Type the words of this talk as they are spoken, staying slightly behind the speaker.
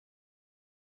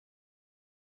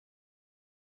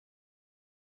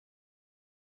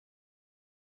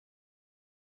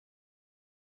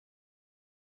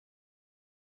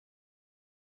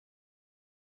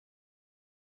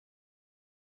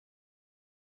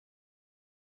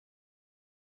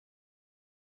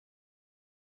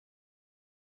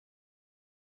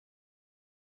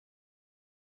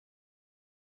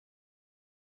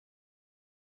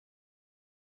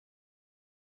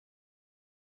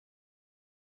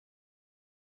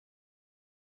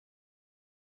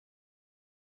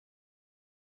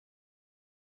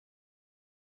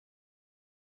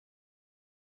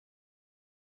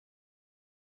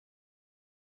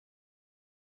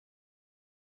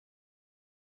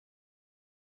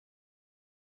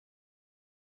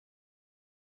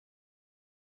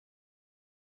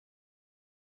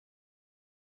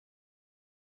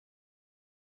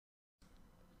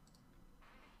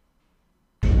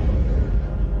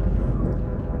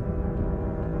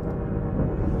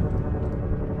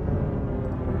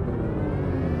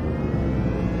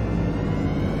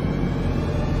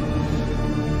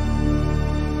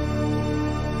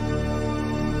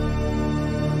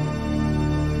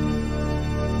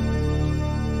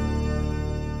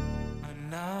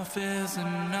feels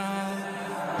enough.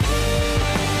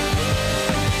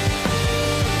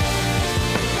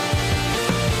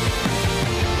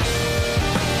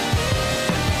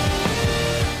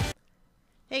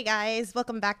 Hey guys,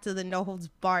 welcome back to the No Holds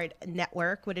Barred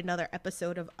Network with another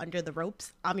episode of Under the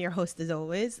Ropes. I'm your host as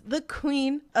always, the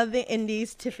queen of the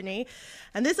indies, Tiffany.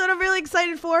 And this one I'm really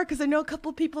excited for because I know a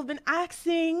couple people have been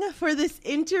asking for this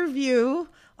interview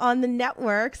on the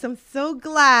network. So I'm so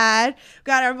glad.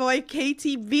 Got our boy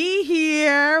KTB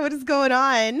here. What is going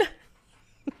on?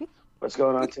 What's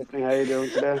going on, Tiffany? How you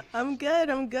doing today? I'm good.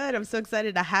 I'm so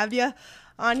excited to have you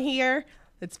on here.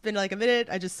 It's been like a minute.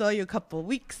 I just saw you a couple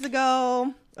weeks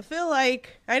ago. I feel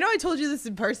like, I know I told you this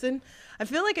in person. I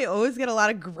feel like I always get a lot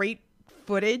of great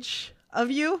footage of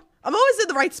you. I'm always in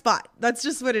the right spot. That's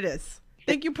just what it is.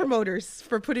 Thank you, promoters,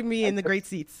 for putting me in the great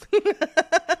seats.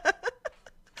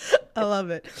 I love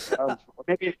it.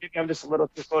 Maybe I'm just a little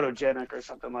too photogenic or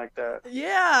something like that.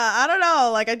 Yeah, I don't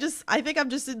know. Like, I think I'm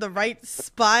just in the right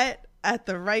spot at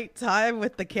the right time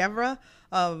with the camera.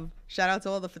 Shout out to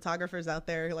all the photographers out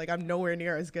there. Like, I'm nowhere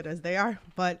near as good as they are,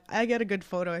 but I get a good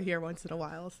photo here once in a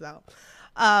while. So,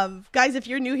 guys, if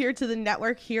you're new here to the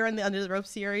network, here on the Under the Rope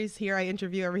series, here I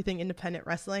interview everything independent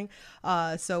wrestling.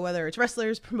 So whether it's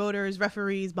wrestlers, promoters,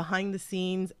 referees, behind the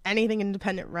scenes, anything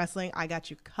independent wrestling, I got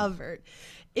you covered.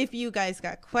 If you guys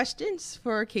got questions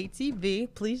for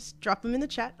KTB, please drop them in the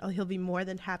chat. He'll be more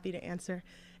than happy to answer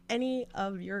any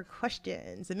of your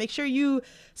questions. And make sure you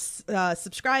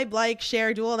subscribe, like,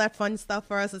 share, do all that fun stuff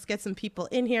for us. Let's get some people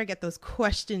in here, get those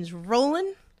questions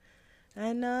rolling.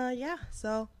 And yeah,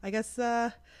 so I guess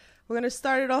we're going to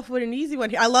start it off with an easy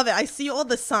one here. I love it. I see all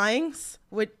the signs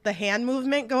with the hand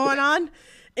movement going on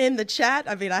in the chat.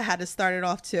 I mean, I had to start it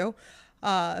off too.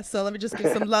 So let me just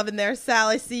give some love in there. Sal,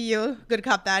 I see you. Good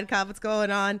cop, bad cop. What's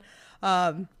going on?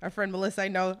 Our friend Melissa, I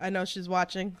know she's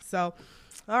watching. So,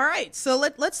 all right. So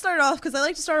let's start off because I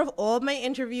like to start off all of my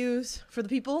interviews for the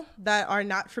people that are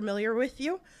not familiar with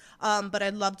you. But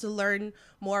I'd love to learn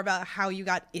more about how you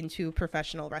got into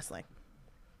professional wrestling.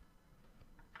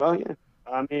 Well, yeah.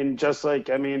 I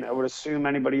would assume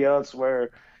anybody else where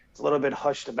it's a little bit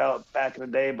hushed about back in the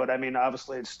day. But I mean,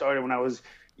 obviously it started when I was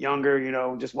younger,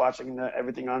 just watching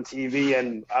everything on TV.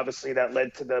 And obviously that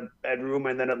led to the bedroom,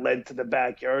 and then it led to the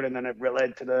backyard, and then it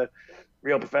led to the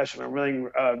real professional ring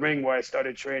where I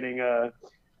started training at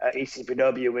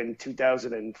ACPW in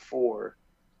 2004.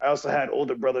 I also had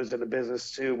older brothers in the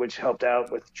business too, which helped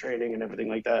out with training and everything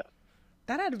like that.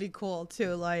 That had to be cool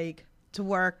too, like to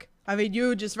work. I mean,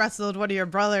 you just wrestled one of your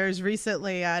brothers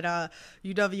recently at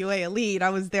UWA Elite. I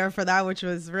was there for that, which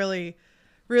was really,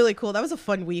 really cool. That was a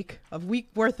fun week,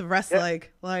 worth of wrestling,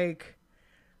 like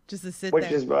just to sit there.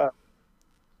 Which is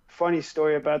funny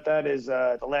story about that is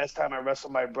the last time I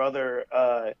wrestled my brother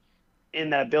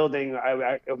in that building,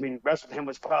 I mean, wrestling him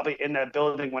was probably in that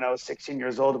building when I was 16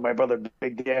 years old, and my brother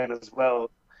Big Dan as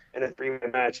well, in a three-way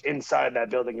match inside that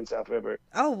building in South River.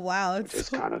 Oh wow, which is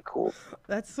kind of cool.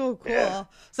 That's so cool. Yeah.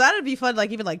 So that'd be fun,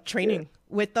 like even like training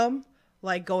with them,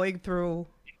 like going through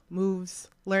moves,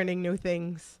 learning new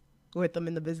things with them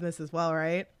in the business as well,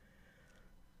 right?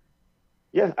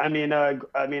 Yeah, I mean, I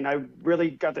really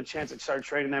got the chance to start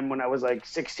training them when I was like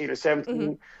 16 or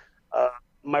 17. Mm-hmm.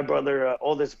 My brother,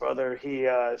 oldest brother, he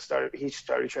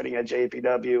started training at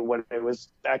JPW when it was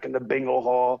back in the Bingo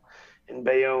Hall in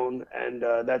Bayonne, and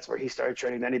that's where he started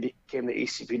training. Then he became the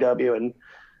ECPW and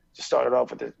just started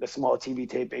off with the small TV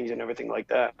tapings and everything like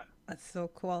that. That's so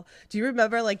cool. Do you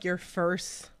remember like your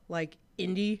first like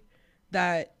indie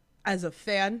that as a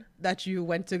fan that you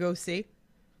went to go see?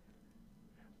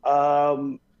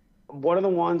 One of the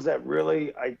ones that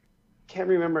really, I can't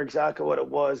remember exactly what it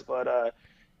was, but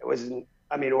it was,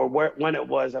 when it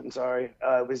was, I'm sorry.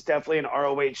 It was definitely an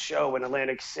ROH show in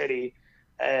Atlantic City.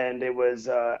 And it was,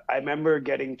 I remember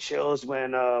getting chills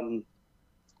when,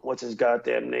 what's his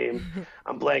goddamn name?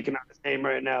 I'm blanking on his name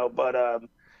right now, but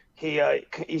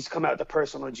he's come out to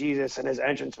Personal Jesus, and his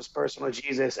entrance was Personal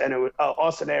Jesus, and it was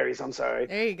Austin Aries, I'm sorry.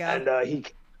 There you go. And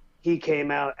he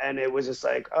came out, and it was just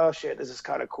like, oh shit, this is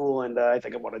kind of cool, and I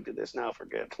think I want to do this now for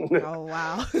good. Oh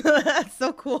wow, that's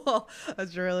so cool.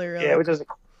 That's really yeah, it was just a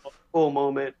cool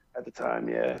moment at the time.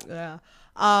 Yeah.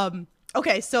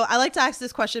 Okay, so I like to ask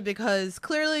this question because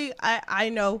clearly I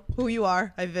know who you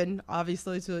are. I've been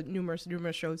obviously to numerous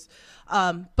shows.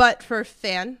 But for a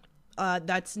fan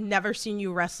that's never seen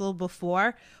you wrestle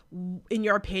before, in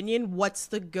your opinion, what's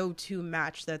the go-to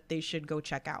match that they should go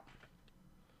check out?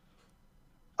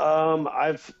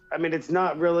 It's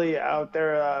not really out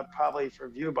there probably for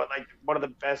view, but like one of the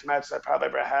best matches I probably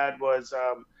ever had was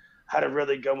had a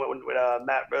really good one with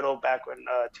Matt Riddle back when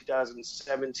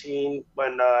 2017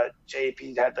 when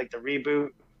JP had like the reboot.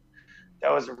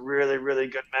 That was a really, really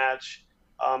good match.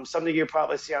 Something you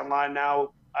probably see online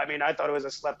now. I mean, I thought it was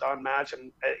a slept-on match,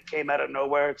 and it came out of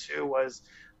nowhere too. Was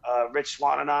Rich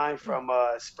Swann and I from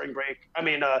Spring Break? I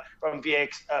mean, from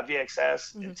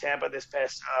VXS in Tampa this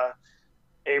past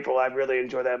April. I really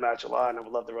enjoyed that match a lot, and I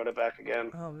would love to run it back again.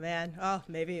 Oh man. Oh,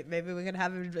 maybe we can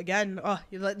have it again. Oh,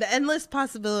 the endless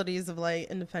possibilities of like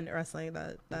independent wrestling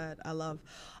that I love.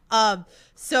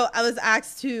 So I was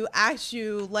asked to ask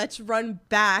you, let's run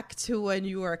back to when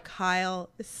you were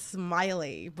Kyle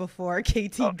Smiley before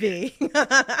KTB.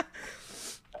 Okay.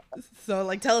 So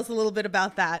like, tell us a little bit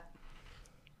about that.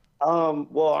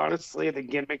 Well, honestly, the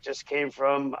gimmick just came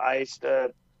from I used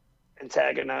to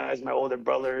antagonize my older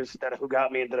brothers who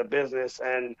got me into the business,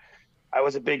 and I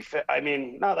was a big fan. I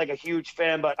mean, not like a huge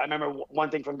fan, but I remember one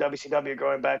thing from WCW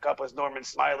growing back up was Norman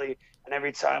Smiley. And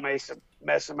every time I used to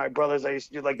mess with my brothers, I used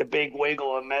to do like the big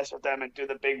wiggle and mess with them and do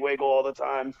the big wiggle all the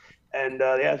time. And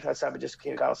yeah, that's how it just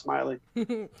became Kyle Smiley.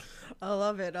 I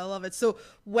love it. I love it. So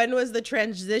when was the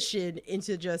transition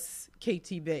into just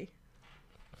KTB?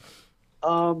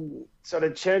 So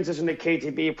the transition to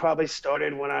KTB probably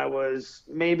started when I was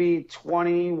maybe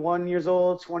 21 years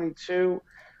old, 22.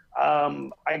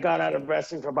 I got out of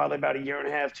wrestling for probably about a year and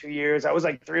a half, 2 years. I was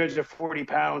like 340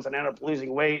 pounds and ended up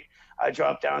losing weight. I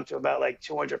dropped down to about like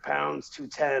 200 pounds,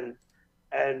 210.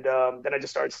 And then I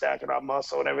just started stacking on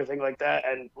muscle and everything like that.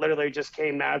 And literally just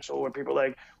came natural where people were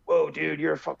like, whoa, dude,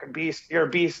 you're a fucking beast. You're a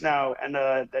beast now. And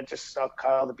that just stuck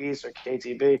Kyle the Beast or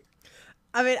KTB.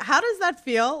 I mean, how does that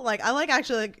feel? Like, I like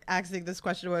actually asking this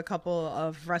question to a couple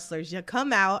of wrestlers. You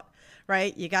come out,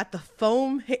 right? You got the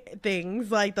foam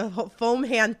things, like the foam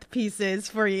hand pieces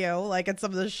for you, like at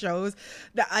some of the shows.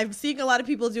 I'm seeing a lot of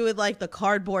people doing like the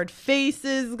cardboard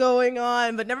faces going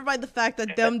on, but never mind the fact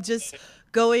that them just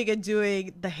going and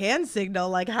doing the hand signal.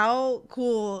 Like, how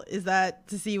cool is that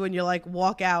to see when you like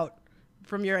walk out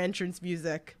from your entrance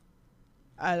music?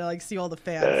 I like see all the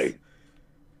fans.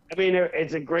 I mean,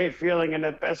 it's a great feeling, and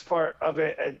the best part of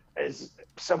it is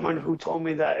someone who told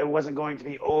me that it wasn't going to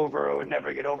be over or would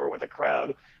never get over with a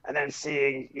crowd, and then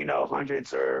seeing, you know,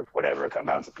 hundreds or whatever come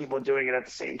out, to people doing it at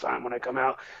the same time when I come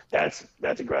out. That's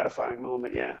a gratifying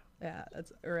moment, yeah. Yeah,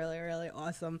 that's really, really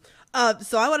awesome.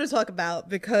 So I want to talk about,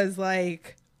 because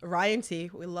like Ryan T,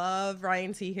 we love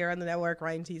Ryan T here on the network.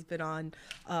 Ryan T's been on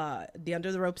the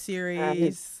Under the Rope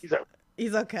series.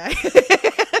 He's okay.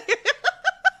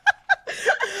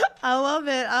 I love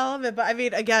it. But I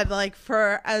mean, again, like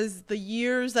for as the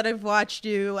years that I've watched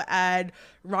you and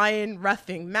Ryan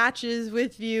reffing matches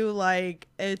with you, like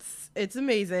it's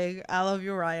amazing. I love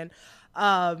you, Ryan.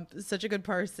 Such a good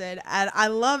person. And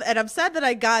I'm sad that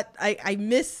I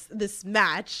miss this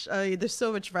match. There's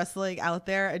so much wrestling out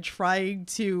there, and trying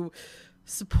to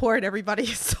support everybody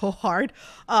is so hard.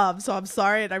 So I'm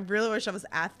sorry, and I really wish I was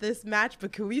at this match,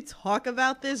 but can we talk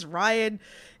about this? Ryan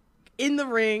in the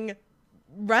ring,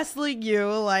 wrestling you,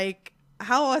 like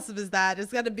how awesome is that?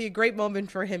 It's got to be a great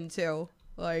moment for him too.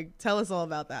 Like, tell us all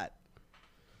about that.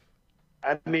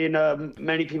 I mean,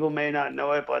 many people may not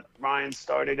know it, but Ryan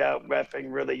started out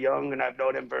reffing really young, and I've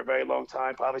known him for a very long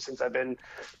time, probably since I've been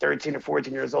 13 or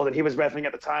 14 years old. And he was reffing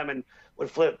at the time and would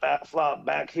flop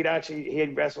back. He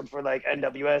had wrestled for like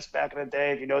NWS back in the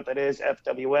day, if you know what that is,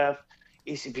 FWF,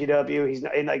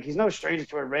 ECPW. He's no stranger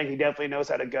to a ring. He definitely knows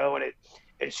how to go, and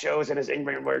it shows in his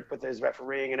in-ring work with his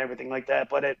refereeing and everything like that.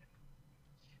 But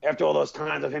after all those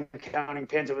times of him counting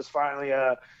pins, it was finally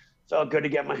felt good to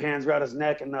get my hands around his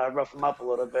neck and rough him up a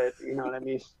little bit. You know what I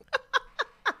mean?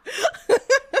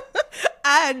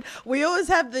 And we always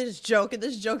have this joke, and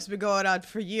this joke's been going on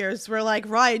for years. We're like,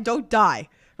 Ryan, don't die,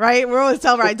 right? We're always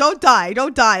telling Ryan, don't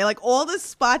die. Like all the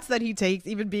spots that he takes,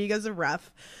 even being as a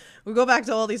ref. We go back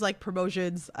to all these like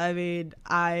promotions. I mean,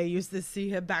 I used to see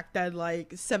him back then,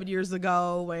 like 7 years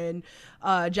ago, when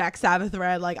Jack Sabbath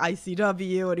ran like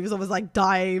ICW, and he was always like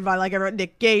dying by like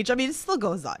Nick Gage. I mean, it still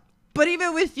goes on. But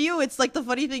even with you, it's like the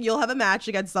funny thing, you'll have a match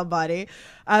against somebody,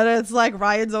 and it's like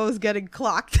Ryan's always getting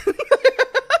clocked.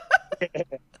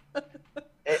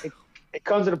 It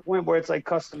comes to the point where it's like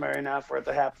customary now for it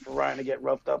to happen for Ryan to get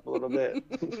roughed up a little bit.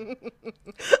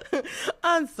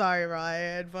 I'm sorry,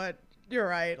 Ryan, but you're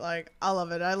right. Like, I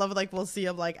love it. I love it. Like, we'll see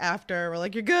him like after. We're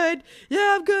like, you're good?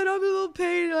 Yeah, I'm good. I'm in a little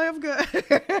pain. Like, I'm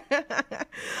good.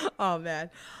 Oh, man.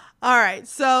 All right.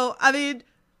 So, I mean,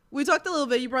 we talked a little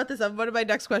bit. You brought this up. One of my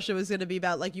next question was going to be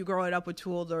about like you growing up with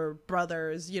two older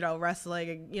brothers, you know, wrestling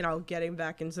and, you know, getting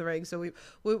back into the ring. So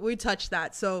we touched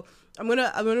that. So I'm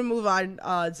gonna move on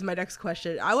to my next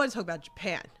question. I want to talk about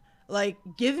Japan. Like,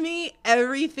 give me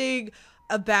everything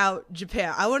about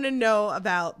Japan. I want to know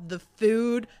about the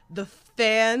food, the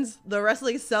fans, the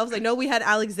wrestling itself. I know we had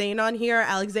Alex Zane on here.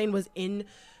 Alex Zane was in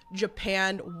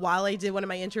Japan while I did one of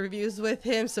my interviews with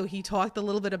him, so he talked a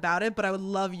little bit about it, but I would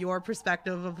love your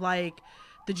perspective of like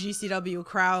the GCW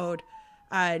crowd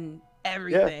and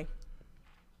everything.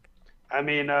 Yeah. I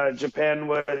mean, Japan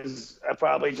was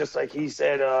probably, just like he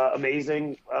said,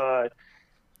 amazing.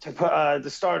 To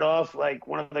start off, like,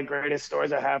 one of the greatest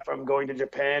stories I have from going to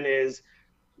Japan is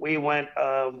we went.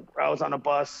 I was on a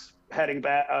bus heading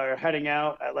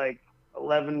out at like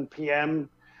 11 p.m.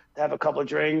 to have a couple of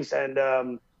drinks,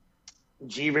 and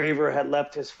G Raver had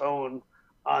left his phone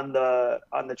on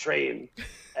the train,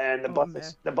 and the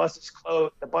bus is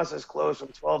closed. The bus is closed from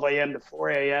 12 a.m. to 4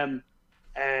 a.m.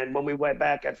 And when we went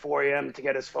back at 4 a.m. to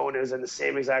get his phone, it was in the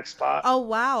same exact spot. Oh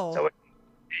wow! So it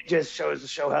just shows to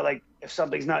show how, like, if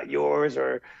something's not yours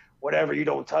or whatever, you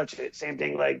don't touch it. Same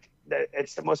thing, like, that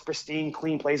it's the most pristine,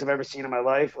 clean place I've ever seen in my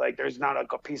life. Like, there's not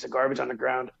a piece of garbage on the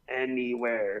ground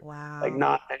anywhere. Wow. Like,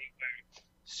 not anywhere.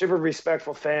 Super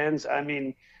respectful fans. I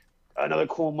mean, another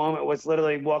cool moment was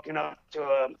literally walking up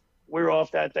to we were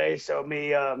off that day, so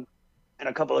me and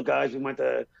a couple of guys, we went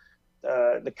to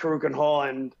the Kurukan Hall,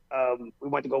 and we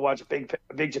went to go watch a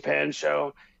big Japan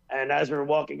show. And as we were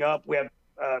walking up, we have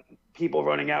people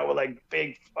running out with like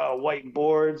big white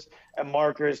boards and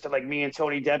markers to like me and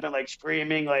Tony Deppen, like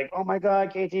screaming like, "Oh my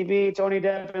God, KTB, Tony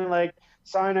Deppen, like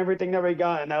sign everything that we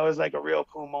got." And that was like a real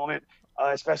cool moment,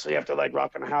 especially after like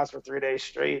rocking the house for 3 days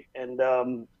straight. And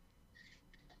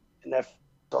that's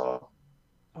all.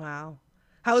 Wow.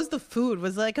 How was the food?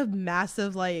 Was it like a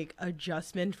massive like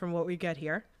adjustment from what we get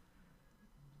here?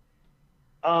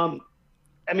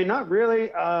 I mean, not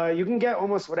really. You can get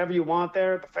almost whatever you want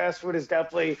there. The fast food is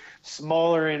definitely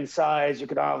smaller in size. You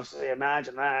could obviously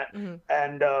imagine that. Mm-hmm.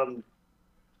 And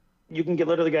you can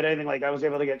literally get anything. Like, I was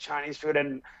able to get Chinese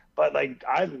food, but like,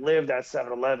 I've lived at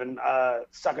 7-Eleven.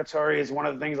 Succotori is one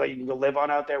of the things like you can live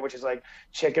on out there, which is like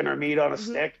chicken or meat on a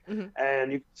stick. Mm-hmm.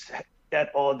 And you can that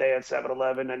all day at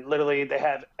 7-Eleven. And literally, they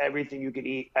have everything you could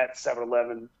eat at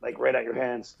 7-Eleven, like right at your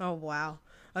hands. Oh, wow.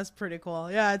 That's pretty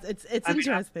cool. Yeah, it's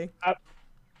interesting.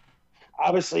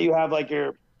 Obviously, you have like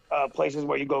your places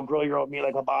where you go grill your own meat,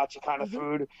 like hibachi kind of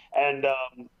food. And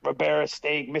Ribera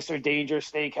Steak, Mr. Danger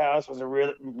Steakhouse was a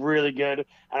really, really good.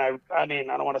 And I mean,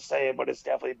 I don't want to say it, but it's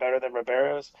definitely better than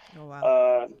Ribera's. Oh,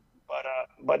 wow.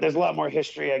 But there's a lot more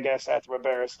history, I guess, at the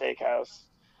Ribera Steakhouse.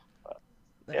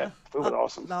 Yeah, food was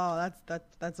awesome. No,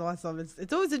 that's awesome.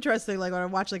 It's always interesting, like when I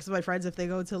watch like some of my friends, if they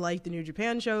go to like the New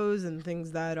Japan shows and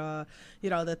things that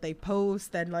that they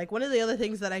post. And like one of the other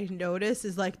things that I noticed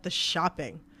is like the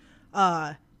shopping.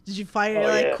 Did you find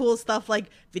any cool stuff like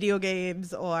video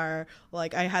games, or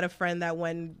like I had a friend that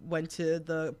went to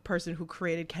the person who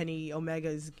created Kenny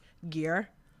Omega's gear,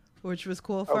 which was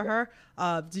cool for her.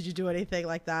 Did you do anything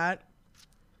like that?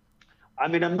 I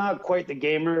mean, I'm not quite the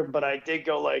gamer, but I did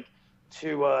go like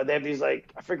to they have these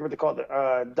like, I forget what they call it,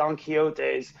 Don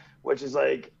Quixotes, which is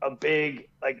like a big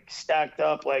like stacked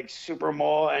up like super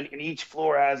mall, and each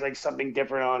floor has like something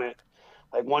different on it.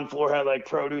 Like one floor had like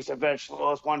produce and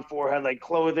vegetables, one floor had like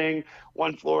clothing,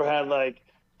 one floor had like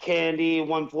candy,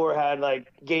 one floor had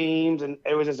like games, and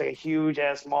it was just like a huge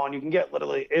ass mall. And you can get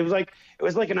literally, it was like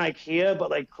an IKEA, but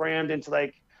like crammed into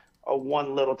like a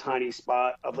one little tiny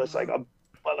spot of this like a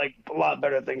lot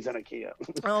better things than IKEA.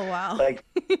 Oh wow.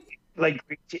 like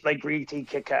Greek tea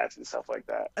Kit Kats and stuff like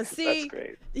that. See, that's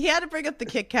great. He had to bring up the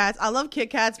Kit Kats. I love Kit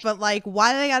Kats, but like,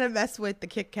 why do they gotta mess with the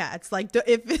Kit Kats? Like,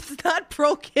 if it's not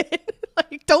broken,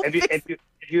 like, don't fix it.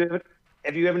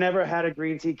 If you have never had a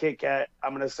green tea Kit Kat,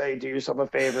 I'm gonna say do yourself a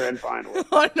favor and find one.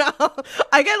 Oh no,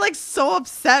 I get like so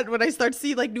upset when I start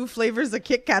seeing like new flavors of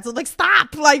Kit Kats. I'm like,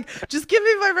 stop! Like, just give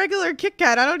me my regular Kit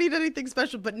Kat. I don't need anything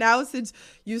special. But now since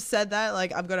you said that,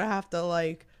 like, I'm gonna have to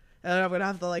like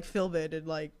film it and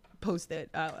like post it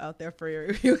out there for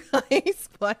you guys.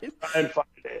 But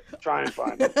try and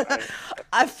find it.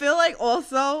 I feel like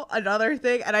also another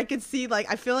thing, and I could see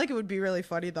like, I feel like it would be really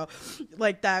funny though,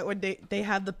 like that when they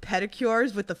have the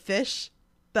pedicures with the fish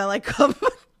that like come.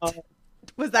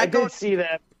 Was that? I did see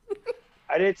that.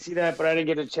 I did see that, but I didn't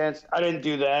get a chance. I didn't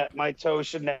do that. My toes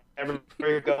should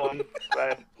never go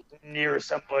near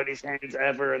somebody's hands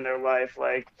ever in their life.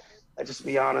 Like, I just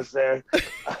be honest there.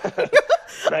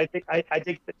 But I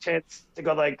think the chance to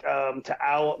go like to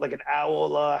owl, like an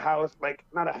owl house, like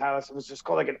not a house, it was just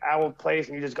called like an owl place,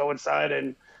 and you just go inside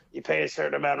and you pay a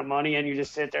certain amount of money and you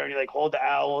just sit there and you like hold the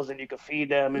owls and you can feed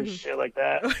them and shit like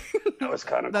that. That was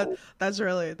kind of cool. That's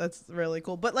really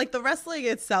cool. But like the wrestling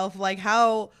itself, like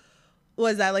how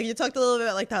was that? Like you talked a little bit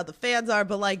about like how the fans are,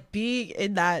 but like being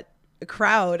in that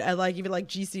crowd at like even like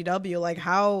GCW, like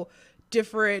how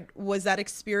different was that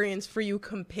experience for you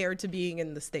compared to being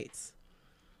in the States?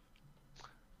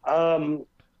 Um,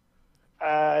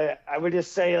 I would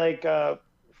just say like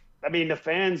I mean the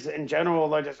fans in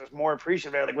general are just more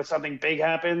appreciative. Like when something big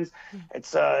happens,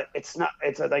 it's not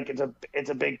it's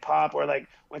a big pop. Or like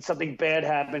when something bad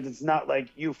happens, it's not like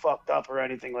you fucked up or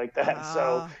anything like that.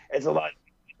 So Ah, it's a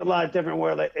lot different.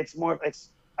 Where like it's more it's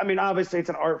I mean obviously it's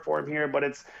an art form here, but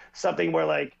it's something where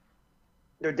like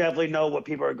they definitely know what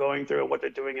people are going through and what they're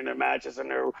doing in their matches, and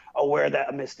they're aware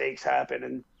that mistakes happen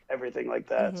and everything like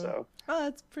that. mm-hmm. So. Oh,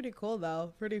 that's pretty cool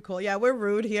though. Pretty cool. Yeah, we're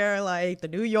rude here, like the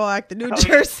New York, the New Oh yeah.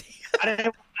 Jersey. I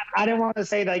didn't I didn't want to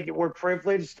say like we're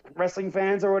privileged wrestling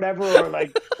fans or whatever, or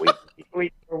like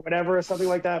we or whatever or something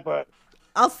like that. But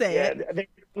I'll say yeah, it.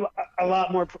 they're a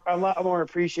lot more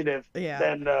appreciative Yeah.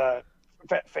 than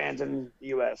fans in the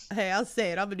U.S. Hey, I'll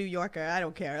say it. I'm a New Yorker. I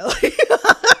don't care. Like,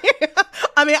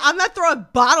 I mean, I'm not throwing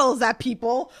bottles at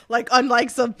people, like unlike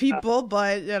some people,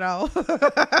 but you know,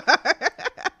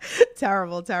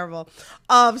 terrible, terrible.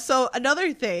 So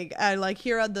another thing, and like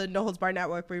here on the No Holds Bar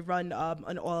Network, we run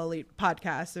an All Elite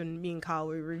podcast, and me and Kyle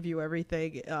we review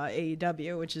everything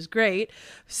AEW, which is great.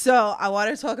 So I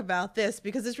want to talk about this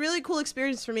because it's really cool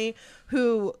experience for me,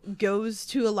 who goes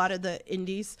to a lot of the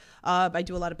indies. I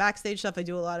do a lot of backstage stuff. I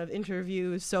do a lot of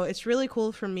interviews. So it's really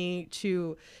cool for me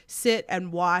to sit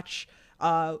and watch,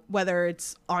 whether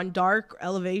it's on Dark,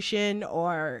 Elevation,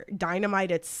 or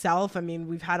Dynamite itself. I mean,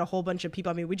 we've had a whole bunch of people.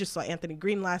 I mean, we just saw Anthony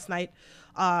Green last night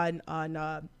on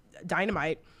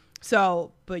Dynamite.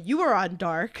 So, but you were on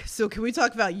Dark. So can we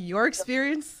talk about your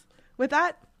experience with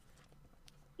that?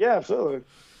 Yeah, absolutely.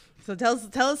 So tell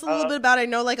us a little bit about it. I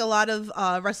know like a lot of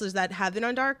wrestlers that have been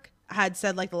on Dark had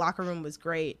said like the locker room was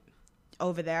great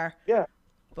over there, Yeah,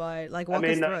 but like I walk us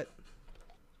mean through it.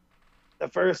 the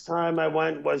first time I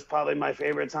went was probably my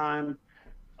favorite time.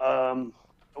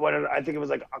 When I think it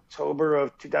was like October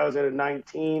of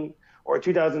 2019 or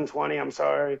 2020. I'm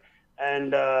sorry,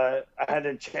 and I had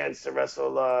a chance to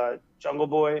wrestle Jungle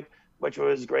Boy, which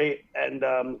was great, and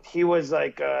he was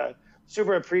like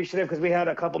super appreciative because we had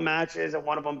a couple matches, and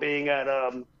one of them being at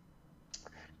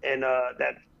in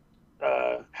that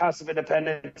House of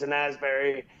Independence in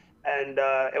Asbury, and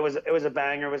it was a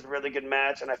banger. It was a really good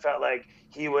match, and I felt like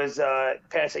he was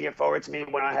passing it forward to me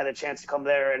when I had a chance to come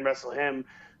there and wrestle him.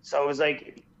 So it was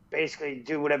like basically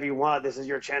do whatever you want. This is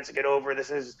your chance to get over. This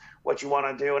is what you want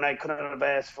to do, and I couldn't have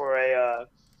asked for a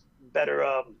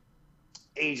better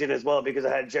agent as well, because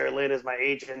I had Jerry Lynn as my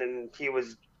agent, and he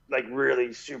was like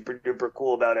really super duper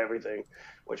cool about everything,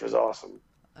 which was awesome.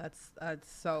 That's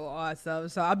so awesome.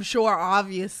 So I'm sure,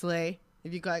 obviously,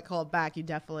 if you got called back, you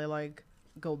definitely like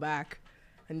go back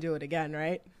and do it again,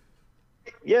 right?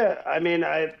 Yeah, I mean,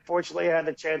 I fortunately had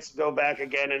the chance to go back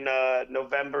again in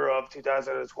November of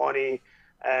 2020,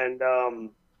 and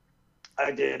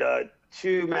I did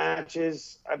two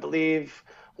matches, I believe.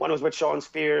 One was with Sean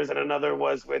Spears, and another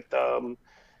was with the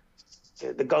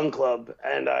Gun Club,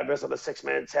 and I wrestled a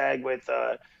six-man tag with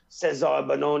Cesar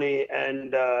Bononi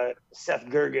and Seth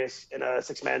Gergis in a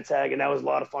six-man tag, and that was a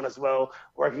lot of fun as well,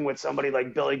 working with somebody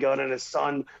like Billy Gunn and his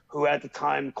son, who at the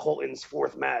time Colton's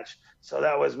fourth match. So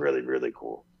that was really, really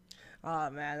cool.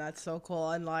 Oh man, that's so cool.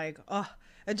 And like, oh,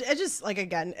 it just like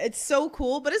again, it's so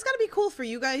cool. But it's gotta be cool for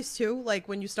you guys too. Like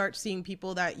when you start seeing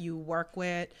people that you work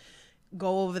with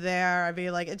go over there. I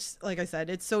mean, like it's like I said,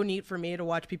 it's so neat for me to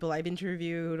watch people I've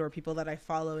interviewed or people that I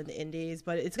follow in the indies.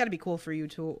 But it's gotta be cool for you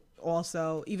to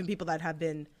also, even people that have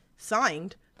been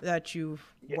signed that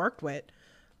you've worked with,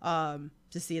 to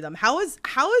see them. How is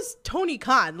Tony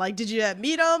Khan? Like, did you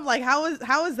meet him? Like, how is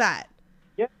that?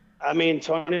 Yeah, I mean,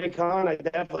 Tony Khan, I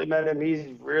definitely met him. He's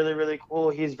really, really cool.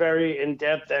 He's very in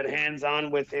depth and hands on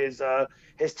with his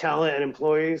talent and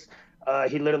employees.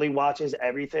 He literally watches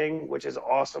everything, which is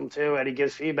awesome too, and he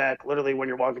gives feedback literally when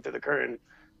you're walking through the curtain,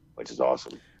 which is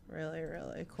awesome. Really,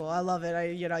 really cool. I love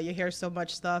it. You hear so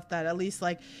much stuff that at least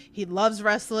like he loves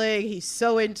wrestling. He's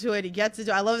so into it. He gets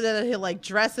into it. I love that he'll like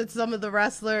dress at some of the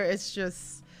wrestler. It's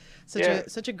just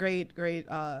such a great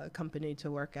company to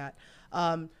work at.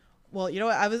 Well, you know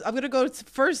what? I'm gonna go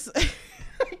first.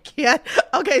 I can't.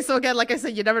 Okay, so again, like I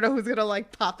said, you never know who's gonna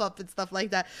like pop up and stuff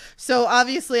like that. So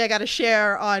obviously, I got to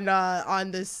share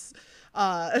on this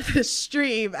this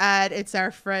stream, and it's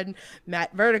our friend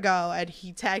Matt Vertigo, and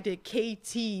he tagged it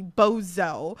KT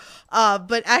Bozo.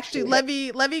 But actually, let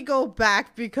me go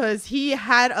back because he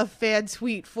had a fan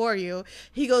tweet for you.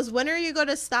 He goes, "When are you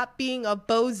gonna stop being a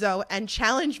bozo and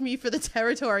challenge me for the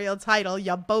territorial title,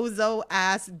 ya bozo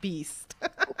ass beast?"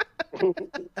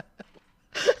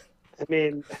 I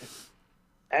mean,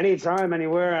 anytime,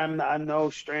 anywhere. I'm no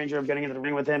stranger of getting into the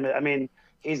ring with him. I mean,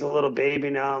 he's a little baby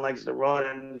now and likes to run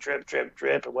and drip, drip,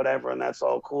 drip, or whatever, and that's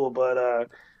all cool. But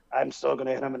I'm still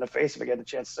gonna hit him in the face if I get the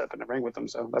chance to step in the ring with him.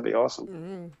 So that'd be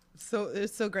awesome. So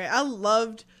it's so great. I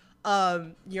loved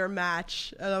your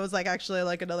match, and that was like actually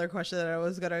like another question that I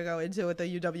was gonna go into with the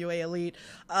UWA Elite.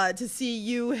 To see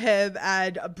you, him,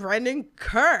 and Brendan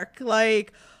Kirk,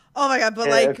 like, oh my god! But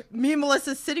Yeah. like me and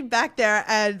Melissa sitting back there,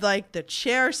 and like the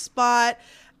chair spot,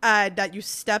 and that you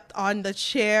stepped on the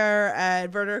chair,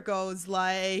 and Werner goes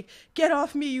like, "Get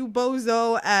off me, you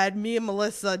bozo!" And me and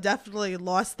Melissa definitely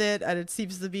lost it, and it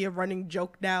seems to be a running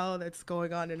joke now that's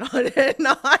going on and on and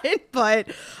on. But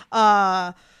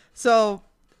so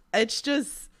it's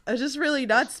just really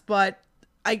nuts. But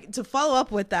I to follow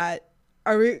up with that,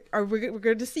 we're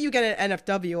going to see you get an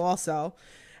NFW also,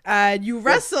 and you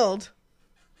wrestled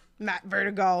Matt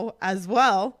Vertigo as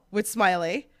well with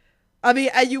Smiley. I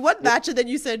mean, and you won match, and then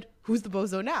you said, "Who's the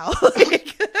bozo now?"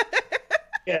 Like,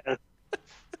 Yeah.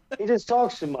 He just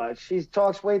talks too much. He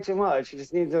talks way too much. He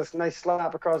just needs a nice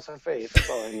slap across the face. That's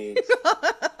all he needs.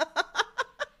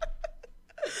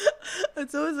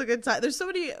 it's always a good time. There's so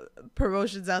many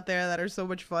promotions out there that are so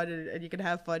much fun, and you can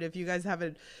have fun. If you guys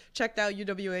haven't checked out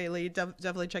UWA Elite,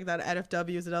 definitely check out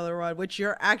NFW is another one, which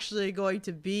you're actually going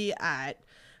to be at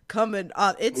coming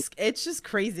up. It's just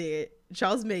crazy.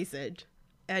 Charles Mason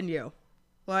and you,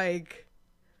 like,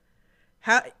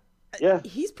 how Yeah.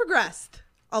 he's progressed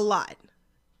a lot.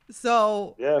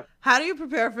 So Yeah. how do you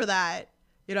prepare for that?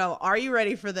 You know, are you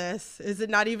ready for this? Is it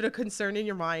not even a concern in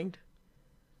your mind?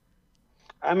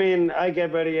 I mean, I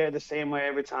get ready the same way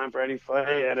every time for any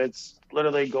fight, and it's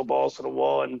literally go balls to the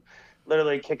wall and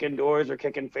literally kicking doors or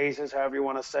kicking faces, however you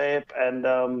want to say it.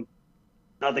 And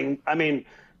nothing. I mean,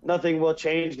 nothing will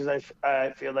change because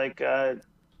I feel like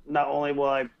not only will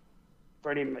I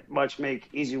pretty much make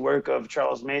easy work of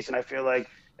Charles Mason, I feel like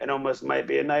it almost might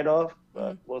be a night off,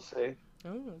 but we'll see.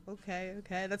 Oh, okay.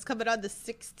 That's coming on the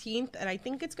 16th, and I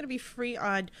think it's going to be free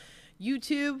on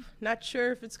YouTube. Not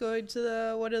sure if it's going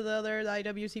to one of the other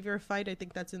IWTV fight. I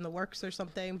think that's in the works or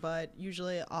something, but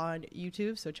usually on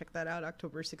YouTube. So check that out,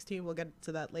 October 16th. We'll get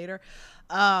to that later.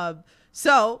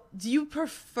 So do you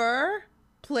prefer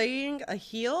playing a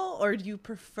heel or do you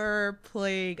prefer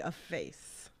playing a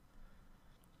face?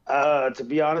 To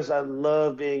be honest, I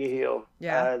love being a heel.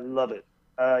 Yeah. I love it.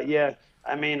 Yeah.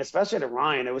 I mean, especially to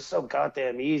Ryan, it was so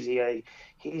goddamn easy.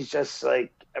 He's just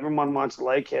like everyone wants to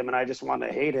like him, and I just want to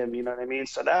hate him. You know what I mean?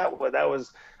 So that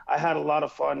was. I had a lot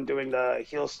of fun doing the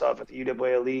heel stuff at the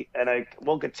UWA Elite, and I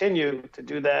will continue to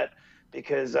do that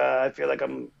because I feel like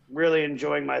I'm really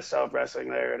enjoying myself wrestling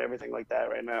there and everything like that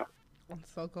right now.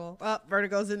 That's so cool. Oh,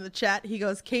 Vertigo's in the chat. He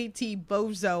goes, "KT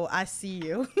Bozo, I see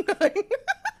you."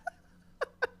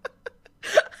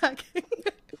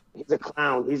 He's a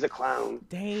clown. He's a clown.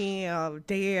 Damn.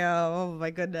 Oh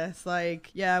my goodness. Like,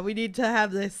 yeah, we need to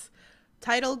have this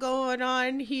title going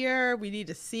on here. We need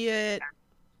to see it.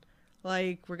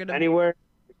 Like, we're gonna Anywhere it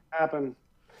can happen.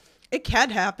 It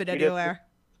can happen anywhere.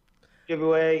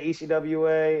 Giveaway,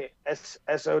 ECWA,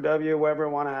 SOW, wherever it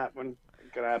want to happen,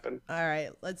 it could happen. All right,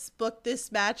 let's book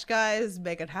this match, guys.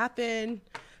 Make it happen.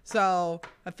 So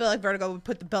I feel like Vertigo would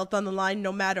put the belt on the line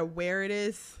no matter where it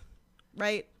is,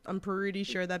 right? I'm pretty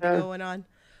sure that'd be going on.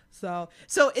 So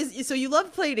you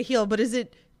love playing a heel, but is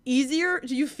it easier?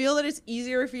 Do you feel that it's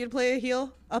easier for you to play a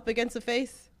heel up against a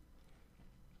face?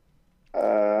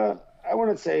 I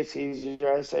wouldn't say it's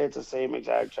easier. I'd say it's the same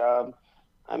exact job.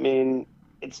 I mean,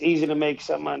 it's easy to make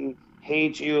someone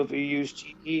hate you if you use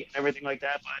cheat and everything like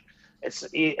that, but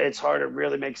it's hard to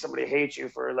really make somebody hate you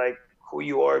for like who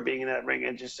you are being in that ring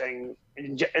and just saying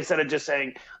instead of just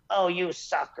saying, "Oh, you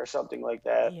suck" or something like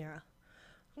that. Yeah.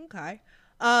 Okay.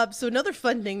 So another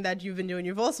fun thing that you've been doing,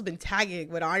 you've also been tagging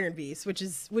with Iron Beast, which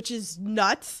is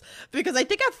nuts because I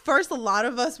think at first a lot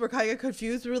of us were kind of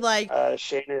confused. We were like,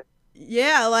 Shane.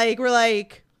 yeah, like we're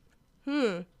like,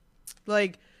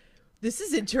 like this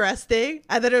is interesting,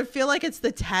 and then I feel like it's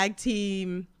the tag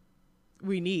team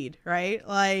we need, right?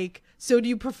 Like, so do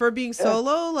you prefer being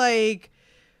solo? Like,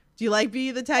 do you like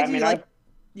being the tag team?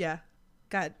 Yeah,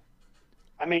 God.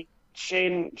 I mean,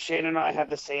 Shane and I have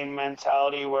the same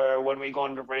mentality where when we go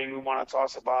into the ring, we want to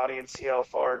toss a body and see how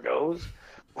far it goes,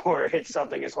 or hit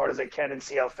something as hard as it can and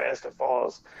see how fast it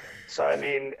falls. So, I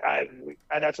mean,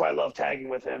 that's why I love tagging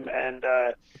with him. And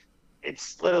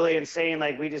it's literally insane.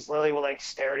 Like, we just literally will, like,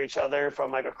 stare at each other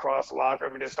from, like, across the locker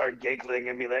room and just start giggling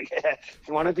and be like,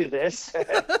 you want to do this?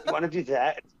 You want to do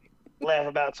that? Laugh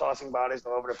about tossing bodies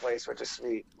all over the place, which is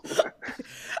sweet.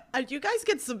 And you guys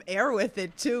get some air with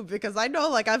it too, because I know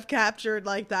like I've captured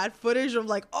like that footage of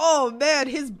like, oh man,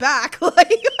 his back,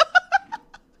 like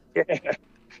Yeah.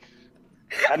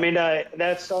 I mean,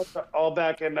 that started all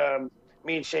back in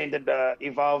me and Shane did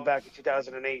Evolve back in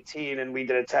 2018, and we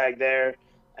did a tag there,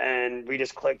 and we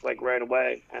just clicked like right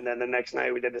away. And then the next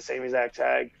night we did the same exact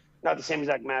tag, not the same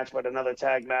exact match, but another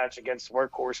tag match against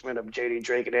Workhorsemen of JD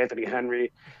Drake and Anthony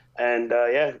Henry. And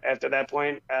yeah, after that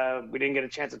point, we didn't get a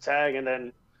chance to tag, and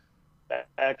then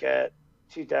back at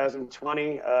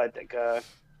 2020, I think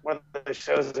one of the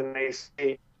shows in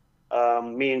AC.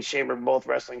 Me and Shane were both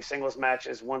wrestling singles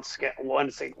matches. One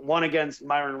against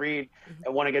Myron Reed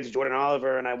and one against Jordan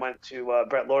Oliver. And I went to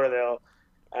Brett Lauderdale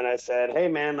and I said, "Hey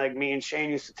man, like me and Shane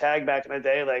used to tag back in the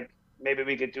day. Like maybe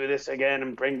we could do this again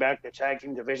and bring back the tag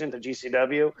team division to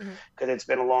GCW Mhm. because it's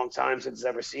been a long time since it's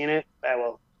ever seen it.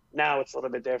 Well, now it's a little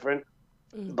bit different,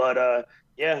 Mhm. but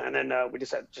yeah. And then we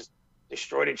just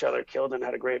destroyed each other, killed, and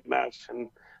had a great match, and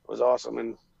it was awesome.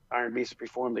 And Iron Beast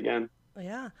performed again.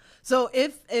 Yeah. So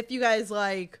if you guys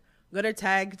like gonna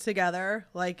tag together,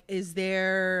 like, is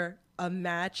there a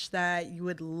match that you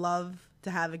would love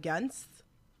to have against?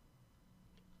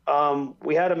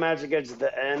 We had a match against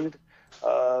the end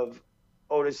of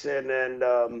Odison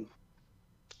and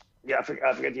yeah, I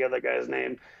forget the other guy's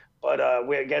name, but I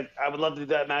would love to do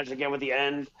that match again with the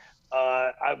end.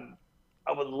 I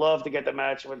would love to get the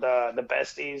match with the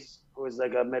Besties, who is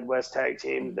like a Midwest tag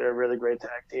team. They're a really great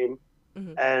tag team,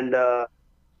 Hmm. and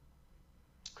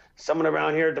someone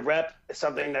around here, the Rep, is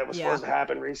something that was Yeah. supposed to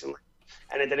happen recently,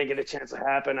 and it didn't get a chance to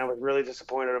happen. I was really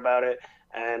disappointed about it,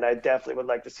 and I definitely would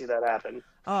like to see that happen.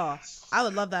 Oh, I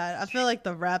would love that. I feel like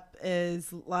the Rep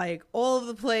is like all over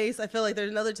the place. I feel like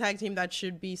there's another tag team that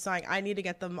should be signed. I need to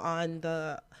get them on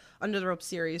the Under the Rope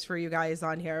series for you guys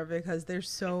on here because they're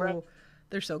so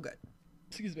good.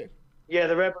 Excuse me. Yeah,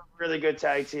 the Red Bull are a really good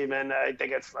tag team, and I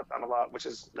think it's slept on a lot, which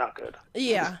is not good.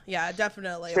 Yeah, yeah,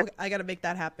 definitely. Okay, I gotta make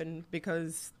that happen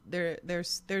because they're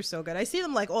so good. I see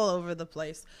them like all over the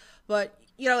place, but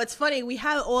it's funny. We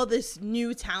have all this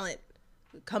new talent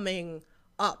coming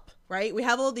up, right? We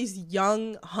have all these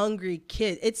young, hungry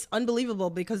kids. It's unbelievable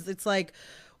because it's like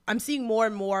I'm seeing more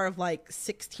and more of like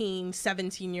 16,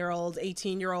 17-year-olds,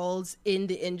 18-year-olds in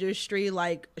the industry,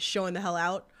 like showing the hell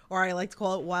out, or I like to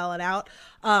call it wilding out.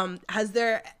 Has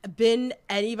there been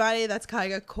anybody that's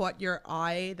kind of caught your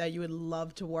eye that you would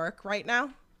love to work right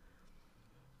now?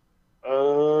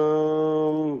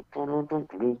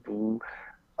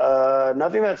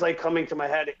 Nothing that's like coming to my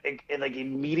head like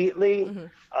immediately. Hmm.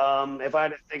 If I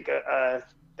had to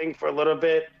think for a little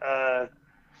bit, I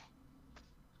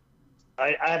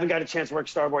haven't got a chance to work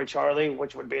Starboy Charlie,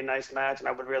 which would be a nice match, and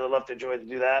I would really love to enjoy to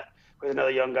do that with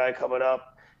another young guy coming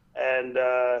up. And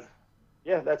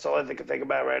yeah, that's all I can think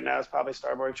about right now is probably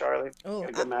Starboy Charlie. Oh,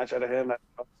 Get a good match out of him. That's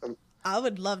awesome. I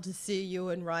would love to see you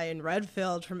and Ryan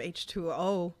Redfield from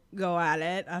H2O go at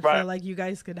it. I feel Right. like you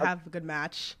guys could have a good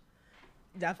match.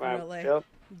 Right. Definitely. Yep.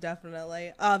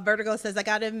 Definitely. Vertigo says, I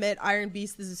gotta admit, Iron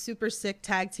Beast is a super sick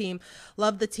tag team.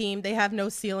 Love the team. They have no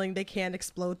ceiling they can't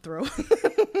explode through.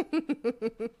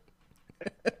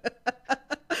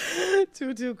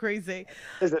 Too crazy.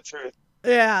 Is the truth.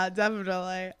 Yeah,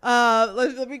 definitely.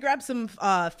 Let me grab some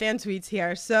fan tweets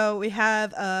here. So we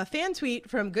have a fan tweet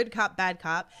from Good Cop, Bad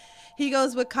Cop. He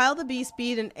goes, with Kyle the Beast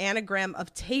being an anagram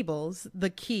of tables, the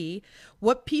key,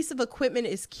 what piece of equipment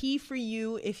is key for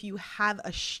you if you have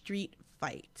a street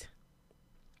fight?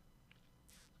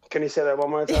 Can you say that one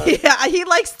more time? Yeah, he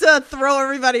likes to throw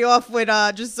everybody off with,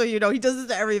 just so you know, he does this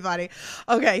to everybody.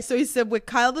 Okay, so he said, with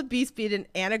Kyle the Beast being an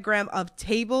anagram of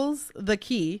tables, the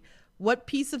key, what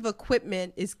piece of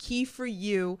equipment is key for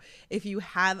you if you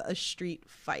have a street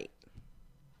fight?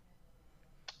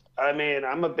 I mean,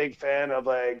 I'm a big fan of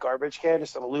a garbage can,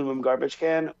 just an aluminum garbage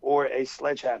can, or a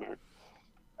sledgehammer.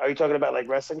 Are you talking about like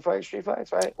wrestling fights, street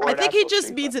fights, right? Or I an think he actual just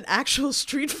street means fight? an actual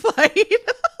street fight.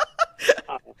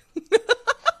 I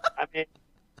mean,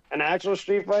 an actual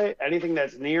street fight, anything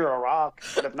that's near a rock.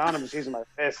 But if not, I'm just using my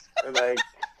fist. Like,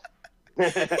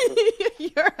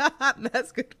 You're a hot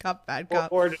mess, good cop, bad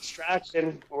cop. or a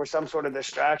distraction, or some sort of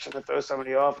distraction to throw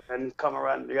somebody off and come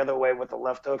around the other way with a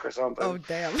left hook or something. Oh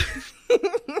damn.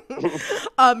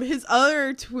 His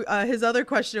other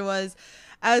question was,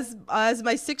 as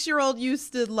my 6-year-old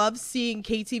used to love seeing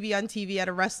KTB on TV at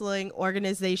a wrestling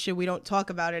organization we don't talk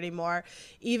about anymore,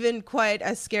 even quite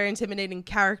a scary, intimidating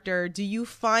character, do you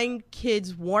find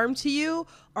kids warm to you,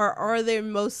 or are they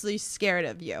mostly scared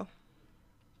of you?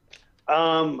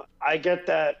 I get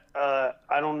that.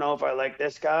 I don't know if I like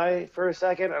this guy for a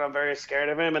second, and I'm very scared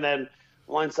of him. And then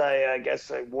once I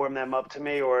guess I warm them up to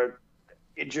me or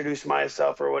introduce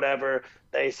myself or whatever,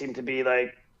 they seem to be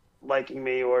like liking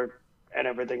me or and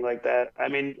everything like that. I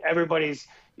mean, everybody's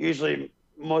usually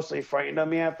mostly frightened of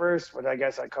me at first, but I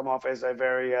guess I come off as a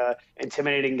very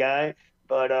intimidating guy.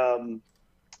 But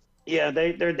yeah,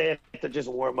 they have to just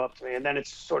warm up to me, and then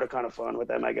it's sort of kind of fun with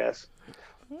them, I guess.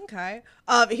 Okay.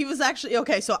 He was actually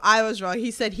okay. So I was wrong.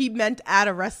 He said he meant at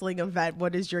a wrestling event.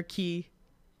 What is your key?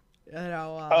 You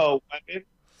know. Oh, weapon?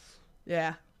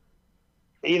 Yeah.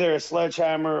 Either a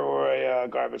sledgehammer or a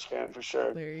garbage can for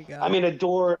sure. There you I go. mean, a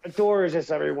door is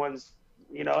just everyone's.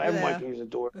 Everyone Yeah. can use a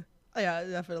door. Yeah,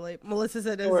 definitely. Melissa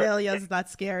said Door. Azalea's not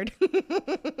scared.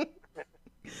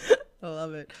 I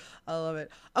love it. I love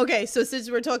it. Okay, so since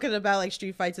we're talking about like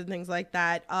street fights and things like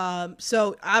that,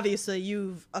 so obviously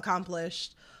you've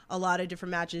accomplished a lot of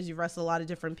different matches. You've wrestled a lot of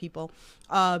different people.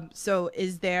 So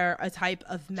is there a type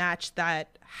of match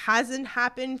that hasn't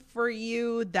happened for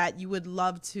you that you would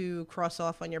love to cross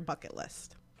off on your bucket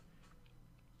list?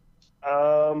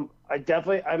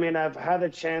 I mean, I've had a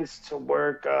chance to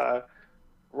work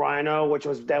Rhino, which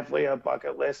was definitely a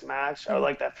bucket list match. I would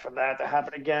like that for that to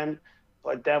happen again.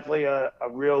 But definitely a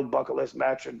real bucket list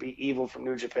match would be Evil from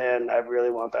New Japan. I really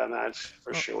want that match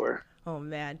for Oh, sure. oh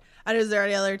man. And is there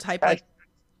any other type like? That's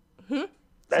Hmm?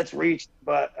 that's reached,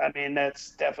 but I mean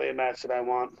that's definitely a match that I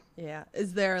want. Yeah.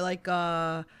 Is there like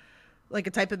a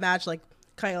type of match like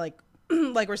kind of like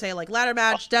like we're saying like ladder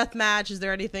match, death match? Is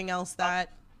there anything else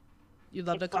that you'd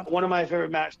love to accomplish? One of my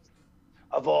favorite matches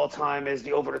of all time is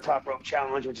the Over the Top Rope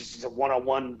Challenge, which is just a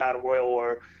one-on-one battle royal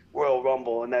or Royal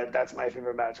Rumble, and that's my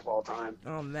favorite match of all time.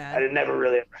 Oh And man. it never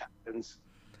really ever happens.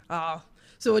 Oh.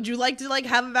 So would you like to like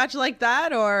have a match like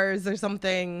that, or is there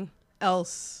something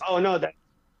else? Oh no,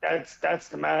 that's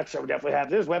the match I would definitely have.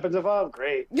 There's Weapons Evolved,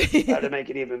 great. To make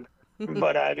it even.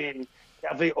 But I mean,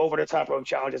 definitely Over the Top Rope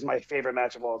Challenge is my favorite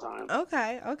match of all time.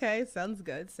 Okay, okay, sounds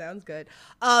good, sounds good.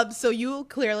 So you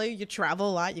clearly you travel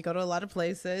a lot, you go to a lot of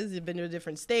places, you've been to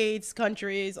different states,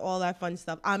 countries, all that fun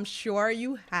stuff. I'm sure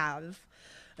you have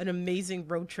an amazing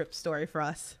road trip story for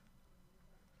us.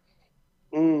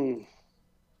 Mm.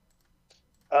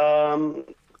 Um,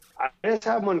 I just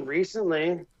had one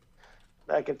recently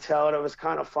that I could tell it was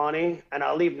kind of funny, and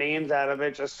I'll leave names out of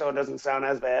it just so it doesn't sound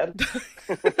as bad.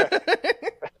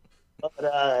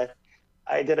 But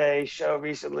I did a show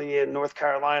recently in North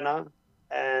Carolina,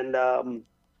 and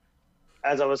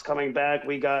as I was coming back,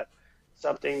 we got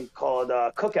something called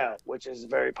Cookout, which is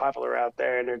very popular out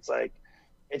there, and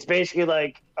it's basically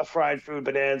like a fried food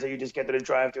bonanza. You just get to the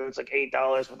drive-thru. It's like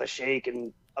 $8 with a shake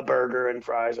and a burger and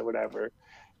fries or whatever.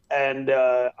 And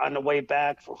on the way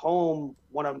back from home,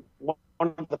 one of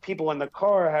the people in the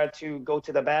car had to go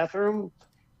to the bathroom,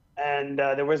 and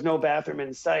there was no bathroom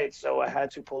in sight, so I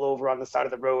had to pull over on the side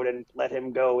of the road and let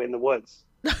him go in the woods.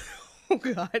 Oh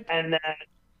God. And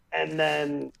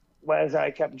then as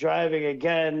I kept driving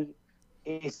again,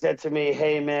 he said to me,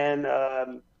 "Hey man,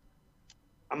 I'm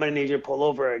gonna need you to pull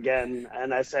over again."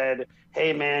 And I said,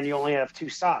 "Hey man, you only have two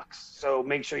socks, so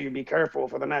make sure you be careful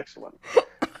for the next one."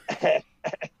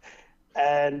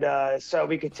 And so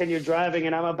we continued driving,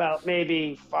 and I'm about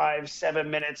maybe 5, 7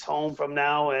 minutes home from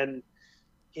now, and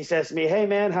he says to me, "Hey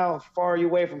man, how far are you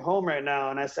away from home right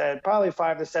now?" And I said, "Probably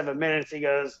 5 to 7 minutes." He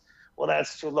goes, "Well,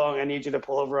 that's too long. I need you to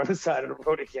pull over on the side of the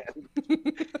road again."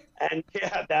 And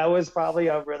yeah, that was probably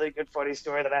a really good funny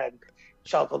story that I had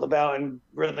chuckled about and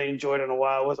really enjoyed in a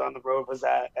while. Was on the road was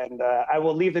that, and I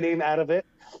will leave the name out of it.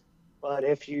 But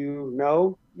if you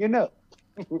know, you know.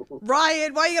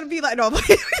 Ryan, why are you gonna be like no?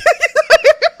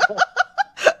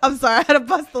 I'm sorry, I had to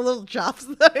bust the little chops.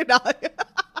 No.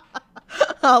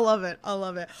 I love it. I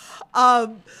love it.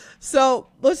 So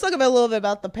let's talk about a little bit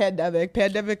about the pandemic.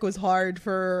 Pandemic was hard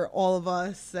for all of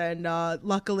us, and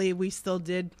luckily we still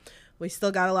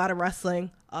got a lot of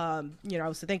wrestling. So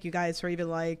thank you guys for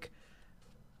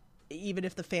even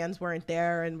if the fans weren't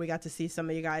there, and we got to see some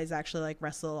of you guys actually like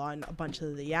wrestle on a bunch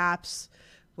of the apps,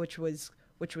 which was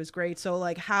great. So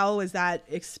like, how is that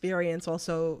experience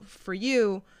also for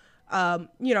you?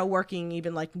 Working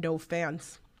even like no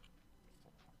fans.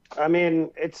 I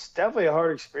mean, it's definitely a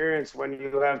hard experience when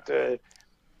you have to,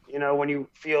 when you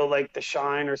feel like the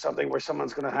shine or something where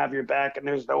someone's going to have your back and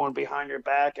there's no one behind your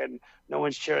back and no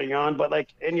one's cheering you on. But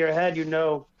like in your head,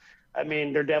 I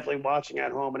mean, they're definitely watching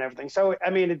at home and everything. So, I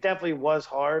mean, it definitely was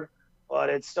hard, but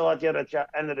it's still at the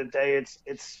end of the day,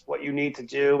 it's what you need to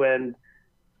do and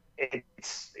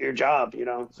it's your job.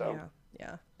 So.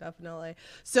 Yeah, definitely.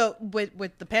 So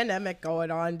with the pandemic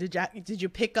going on, did you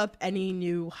pick up any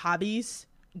new hobbies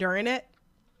during it?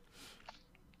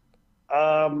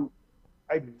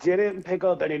 I didn't pick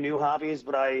up any new hobbies,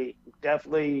 but I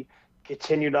definitely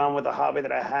continued on with a hobby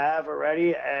that I have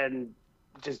already and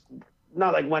just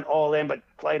not like went all in, but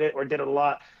played it or did it a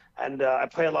lot. And I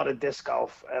play a lot of disc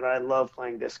golf and I love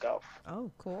playing disc golf. Oh,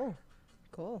 cool.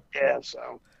 Cool. Yeah,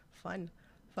 so Fun.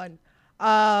 Fun.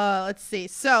 Let's see.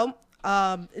 So,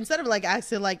 instead of like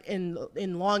asking like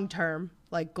in long term,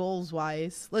 like goals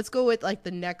wise, let's go with like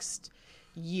the next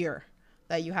year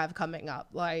that you have coming up.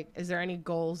 Like, is there any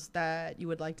goals that you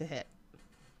would like to hit?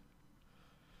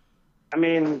 I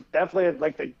mean, definitely I'd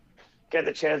like to get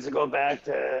the chance to go back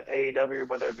to AEW,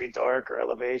 whether it be Dark or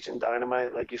Elevation,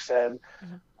 Dynamite, like you said,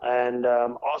 and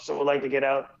also would like to get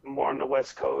out more on the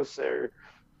West Coast or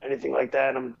anything like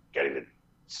that. I'm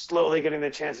slowly getting the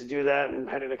chance to do that, and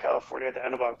heading to California at the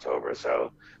end of October,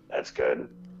 so that's good.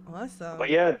 Awesome. But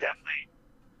yeah, definitely.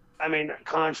 I mean,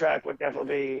 contract would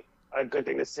definitely be a good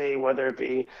thing to see, whether it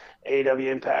be AEW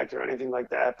Impact or anything like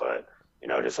that. But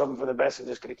just hoping for the best and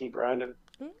just gonna keep grinding.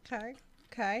 Okay.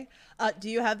 Okay. Do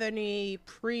you have any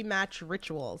pre-match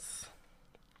rituals?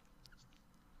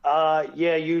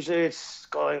 Yeah. Usually it's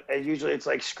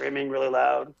like screaming really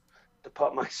loud to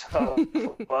pump myself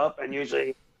up, and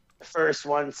usually the first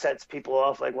one sets people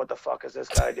off, like, "What the fuck is this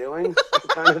guy doing?"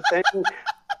 kind of thing.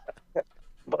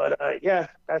 But yeah,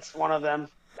 that's one of them.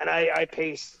 And I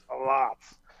pace a lot,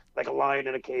 like a lion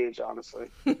in a cage, honestly.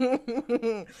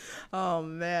 Oh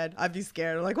man, I'd be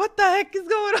scared. I'm like, what the heck is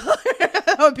going on?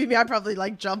 That would be me. I'd probably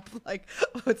like jump, like,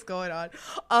 what's going on?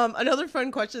 Another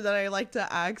fun question that I like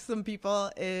to ask some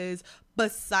people is,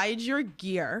 besides your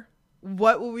gear,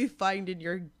 what will we find in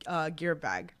your gear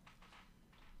bag?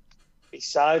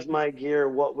 Besides my gear,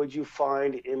 what would you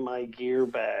find in my gear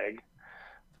bag?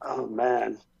 Oh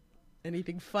man,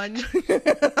 Anything fun?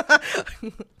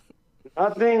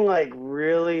 nothing like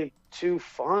really too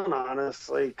fun,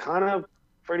 honestly. Kind of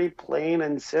pretty plain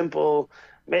and simple.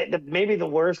 Maybe the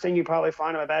worst thing you probably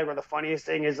find in my bag, or the funniest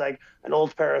thing, is like an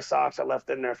old pair of socks I left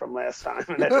in there from last time,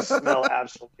 and that just smell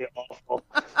absolutely awful.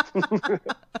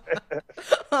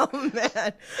 Oh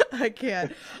man, I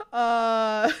can't.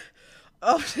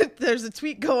 Oh, there's a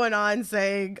tweet going on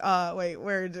saying, wait,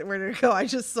 where did it go? I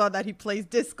just saw that he plays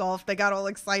disc golf. They got all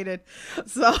excited.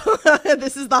 So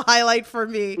this is the highlight for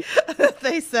me.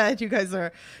 They said, you guys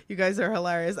are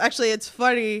hilarious. Actually, it's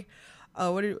funny.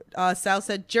 Sal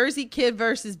said, Jersey Kid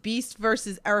versus Beast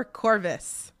versus Eric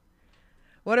Corvus.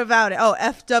 What about it? Oh,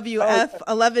 FWF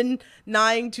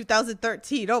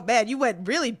 11/9/2013. Oh man, you went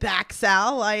really back,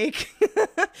 Sal. Like,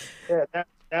 Yeah,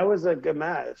 that was a good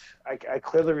match. I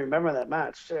clearly remember that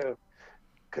match too,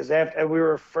 because after we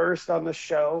were first on the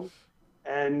show,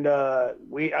 and I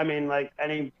mean, like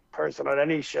any person on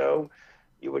any show,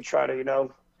 you would try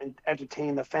to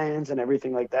entertain the fans and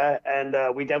everything like that. And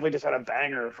we definitely just had a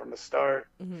banger from the start.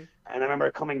 And I remember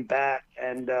coming back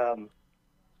and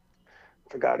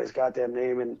forgot his goddamn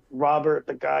name, and Robert,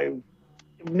 the guy,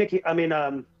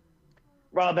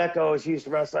 Rob Echo is used to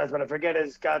wrestle as, but I forget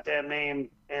his goddamn name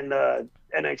in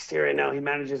NXT right now. He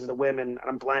manages the women.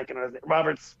 I'm blanking on his name.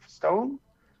 Robert Stone?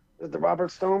 Is it the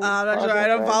Robert Stone? I'm not sure. I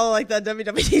don't follow like that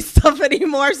WWE stuff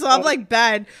anymore, so I'm like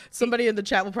bad. Somebody in the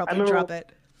chat will probably drop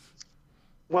it.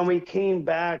 When we came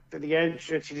back to the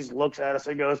entrance, he just looks at us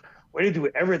and goes, "Way to do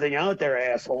everything out there,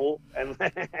 asshole!" And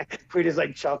we just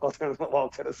like chuckled and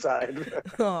walked to the side.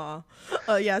 Aw.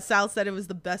 Yeah, Sal said it was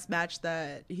the best match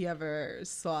that he ever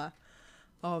saw.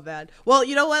 Oh man. Well,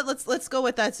 you know what? Let's go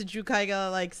with that. Since you kind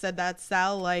of like said that,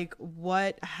 Sal, like,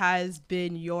 what has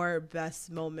been your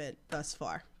best moment thus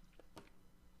far?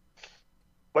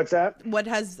 What's that? What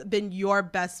has been your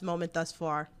best moment thus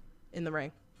far in the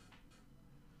ring?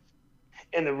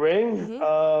 In the ring,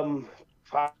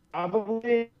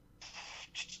 probably.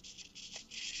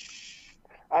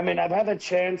 I mean, I've had the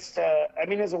chance to. I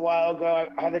mean, it was a while ago.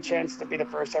 I had the chance to be the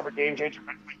first ever game changer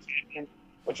champion,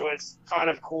 which was kind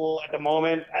of cool at the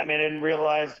moment. I mean, I didn't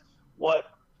realize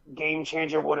what game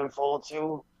changer would unfold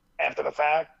to after the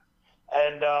fact.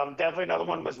 And definitely another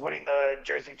one was winning the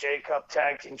Jersey J Cup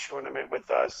Tag Team Tournament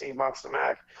with Steve Monster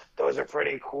Mac. Those are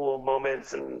pretty cool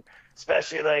moments, and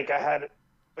especially like it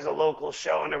was a local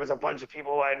show, and there was a bunch of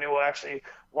people I knew who actually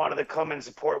wanted to come and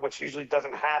support, which usually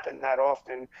doesn't happen that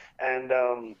often. And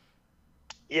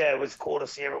yeah, it was cool to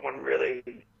see everyone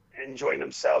really enjoying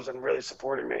themselves and really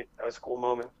supporting me. That was a cool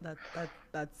moment.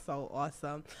 That's so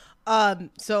awesome.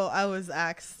 So I was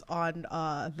asked on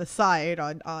the side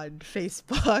on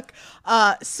Facebook.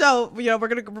 So we're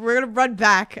gonna run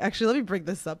back. Actually, let me bring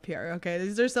this up here. Okay,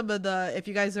 these are some of the. If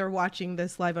you guys are watching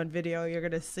this live on video, you're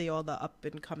gonna see all the up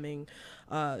and coming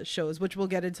shows, which we'll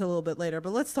get into a little bit later.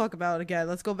 But let's talk about it again.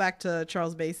 Let's go back to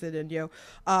Charles Mason and Yo.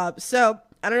 So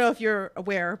I don't know if you're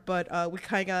aware, but we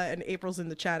kind of, and April's in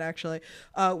the chat actually,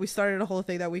 we started a whole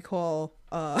thing that we call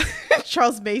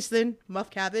Charles Mason Muff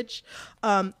Cabbage.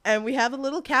 And we have a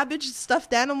little cabbage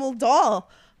stuffed animal doll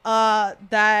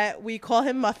that we call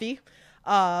him Muffy.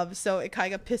 So it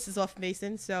kind of pisses off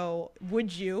Mason. So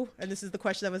would you, and this is the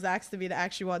question that was asked to me to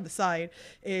ask you on the side,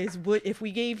 is would if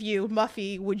we gave you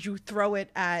Muffy, would you throw it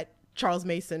at Charles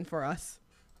Mason for us?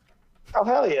 Oh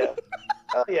hell yeah,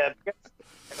 hell yeah!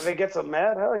 If it gets him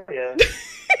mad, hell yeah.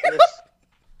 Just-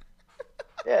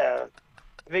 yeah.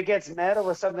 If he gets mad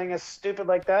over something as stupid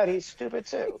like that, he's stupid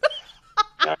too.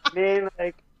 You know what I mean?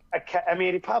 Like I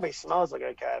mean, he probably smells like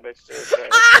a cabbage too. So.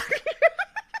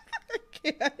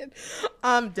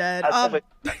 I'm dead. I love it.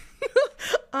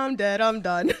 I'm dead. I'm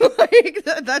done. Like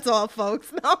that's all,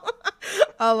 folks. No,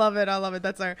 I love it. I love it.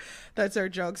 That's our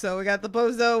joke. So we got the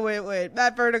bozo with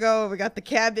Matt Vertigo. We got the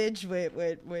cabbage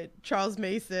with Charles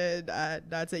Mason.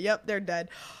 That's it. Yep, they're dead.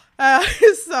 Uh,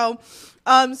 so,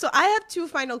 so I have two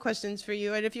final questions for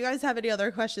you, and if you guys have any other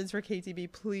questions for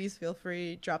KTB, please feel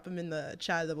free drop them in the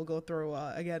chat. That we'll go through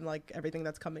again, like everything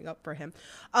that's coming up for him.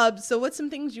 So what's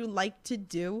some things you like to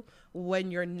do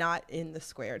when you're not in the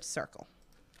squared circle?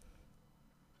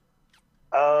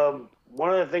 One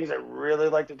of the things I really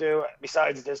like to do,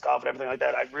 besides disc golf and everything like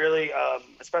that, I really,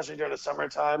 especially during the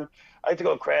summertime, I like to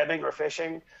go crabbing or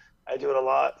fishing. I do it a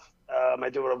lot. I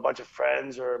do it with a bunch of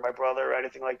friends or my brother or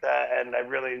anything like that, and I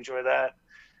really enjoy that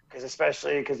because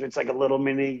it's like a little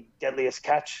mini Deadliest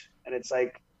Catch, and it's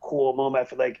like cool moment. I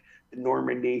feel like the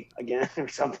Normandy again or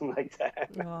something like that.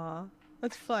 Aw,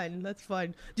 that's fun. That's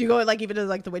fun. Do you go like even in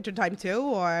like the winter time too,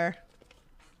 or?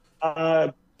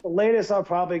 The latest I'll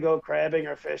probably go crabbing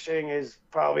or fishing is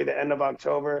probably the end of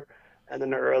October, and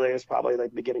then the earliest probably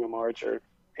like beginning of March or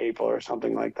April or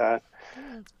something like that.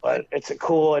 But it's a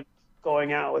cool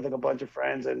going out with like a bunch of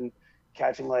friends and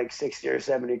catching like 60 or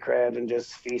 70 crabs and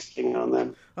just feasting on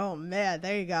them. Oh man,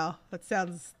 there you go. That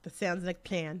sounds like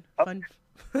plan. Fun.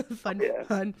 Yeah.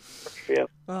 Fun. Yeah.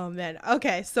 Oh man.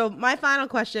 Okay, so my final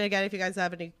question again, if you guys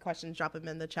have any questions, drop them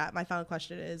in the chat. My final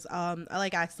question is, I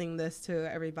like asking this to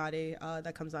everybody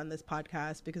that comes on this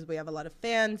podcast because we have a lot of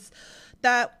fans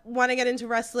that want to get into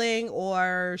wrestling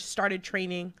or started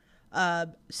training.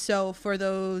 So for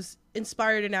those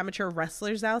inspired and amateur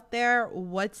wrestlers out there,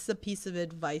 what's a piece of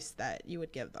advice that you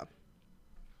would give them?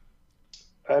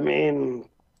 I mean,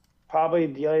 probably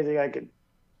the only thing I could,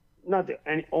 not the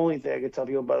only thing I could tell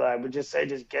people, but I would just say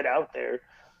just get out there.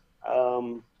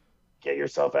 Get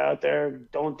yourself out there.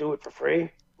 Don't do it for free.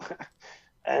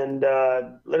 And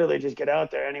literally just get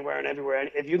out there anywhere and everywhere.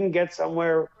 And if you can get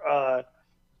somewhere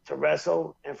to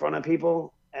wrestle in front of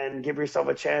people and give yourself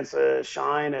a chance to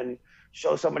shine and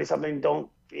show somebody something, don't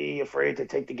be afraid to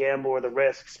take the gamble or the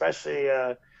risk, especially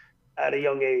at a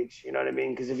young age. You know what I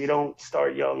mean? Because if you don't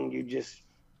start young, you just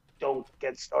don't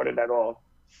get started at all.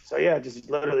 So yeah, just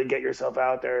literally get yourself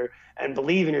out there and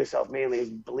believe in yourself. Mainly is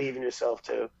believe in yourself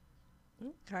too.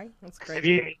 Okay, that's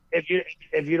great. If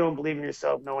you don't believe in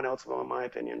yourself, no one else will, in my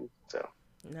opinion. So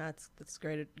that's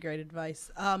great advice.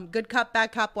 Good Cop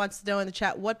Bad Cop wants to know in the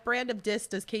chat, what brand of disc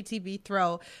does KTB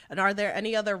throw, and are there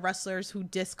any other wrestlers who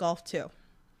disc golf too?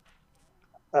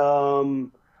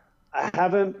 I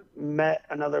haven't met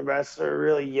another wrestler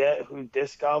really yet who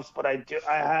disc golfs, but I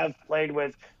have played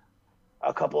with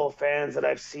a couple of fans that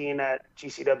I've seen at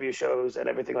GCW shows and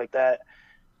everything like that.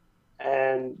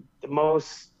 And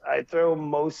I throw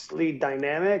mostly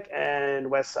Dynamic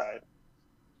and West Side,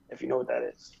 if you know what that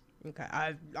is. Okay,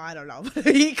 I don't know.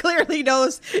 He clearly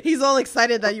knows. He's all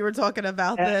excited that you were talking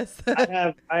about this.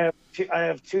 I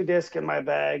have two discs in my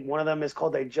bag. One of them is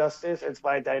called a Justice. It's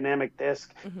by Dynamic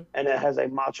Disc, and it has a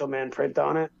Macho Man print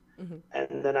on it.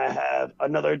 And then I have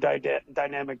another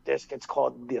Dynamic Disc. It's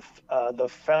called the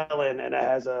Felon, and it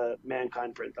has a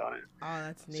Mankind print on it. Oh,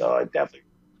 that's neat. So I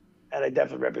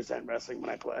definitely represent wrestling when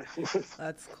I play.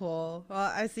 That's cool.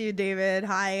 Well, I see you, David.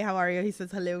 Hi, how are you? He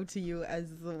says hello to you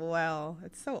as well.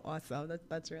 It's so awesome.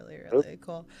 That's really, really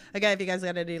cool. Again, if you guys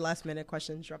got any last minute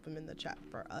questions, drop them in the chat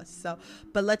for us. So,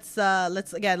 but let's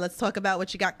talk about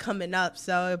what you got coming up.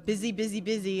 So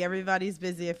busy. Everybody's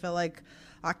busy. I feel like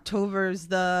October's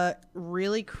the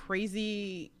really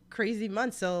crazy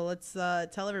month. So let's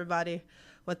tell everybody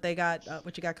what they got,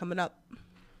 what you got coming up.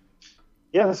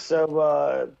 Yeah.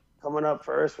 So coming up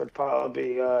first would probably be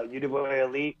UWA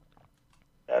Elite.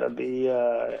 That'll be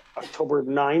October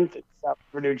 9th in South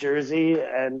River, New Jersey,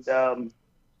 and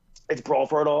it's Brawl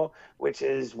for It All, which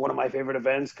is one of my favorite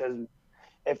events because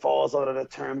it falls under the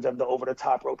terms of the over the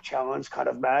top rope challenge kind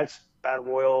of match. Battle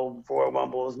Royal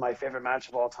Rumble is my favorite match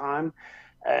of all time.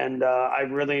 And I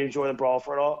really enjoy the Brawl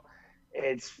for It All.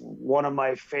 It's one of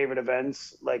my favorite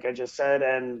events, like I just said,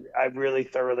 and I really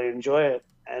thoroughly enjoy it.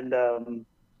 And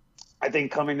I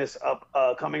think coming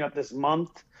up this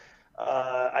month,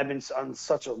 I've been on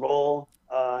such a roll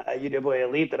at UWA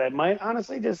Elite that I might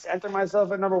honestly just enter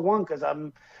myself at number one because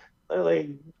I'm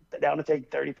literally down to take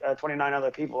 29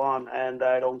 other people on, and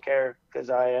I don't care because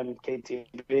I am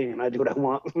KTB and I do what I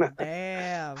want.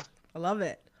 Damn. I love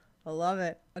it. I love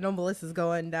it. I know Melissa's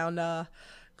going down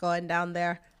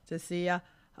there to see ya.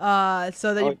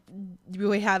 So then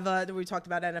we have we talked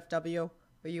about NFW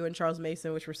with you and Charles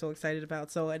Mason, which we're so excited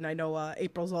about. So, and I know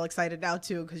April's all excited now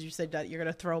too because you said that you're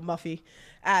gonna throw Muffy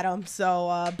at him.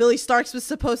 So Billy Starks was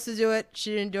supposed to do it,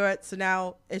 she didn't do it. So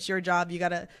now it's your job. You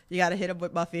gotta hit him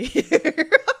with Muffy.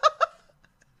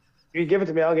 You give it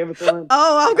to me, I'll give it to him.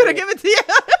 Oh, I'm gonna give it to you.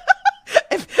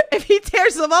 if he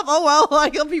tears them up, oh well,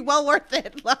 like it'll be well worth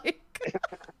it. Like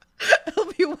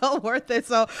it'll be well worth it.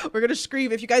 So we're gonna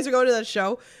scream. If you guys are going to that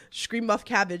show, scream Muff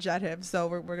Cabbage at him. So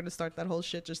we're gonna start that whole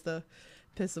shit just to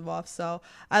piss him off. So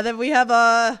then we have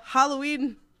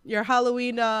Halloween. Your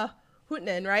Halloween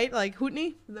hootenanny, right? Like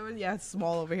hootenanny? Yeah, it's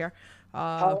small over here.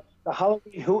 The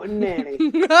Halloween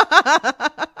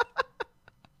hootenanny.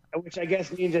 Which I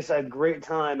guess means it's a great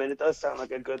time, and it does sound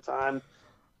like a good time.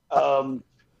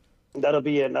 That'll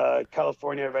be in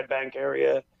California, Red Bank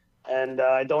area, and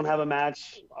I don't have a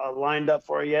match lined up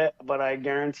for it yet, but I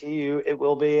guarantee you it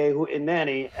will be a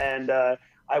hootenanny, and I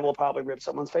will probably rip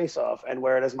someone's face off and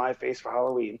wear it as my face for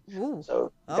Halloween. Ooh.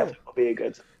 So definitely will be a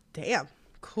good time. Damn.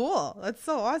 Cool. That's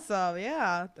so awesome.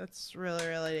 Yeah, that's really,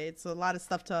 really neat. It's a lot of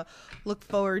stuff to look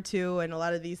forward to, and a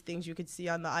lot of these things you could see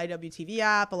on the IWTV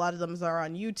app. A lot of them are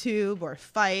on YouTube or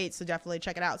Fight, so definitely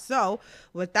check it out. So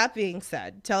with that being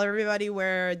said, tell everybody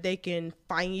where they can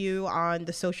find you on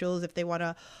the socials if they want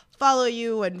to follow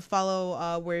you and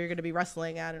follow where you're going to be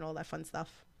wrestling at and all that fun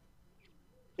stuff.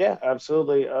 Yeah,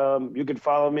 absolutely. You can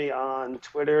follow me on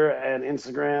Twitter and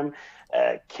Instagram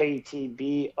at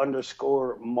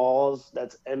KTB_Mauls.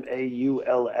 That's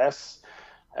MAULS.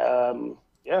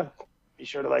 Yeah, be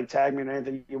sure to tag me in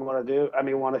anything you want to do.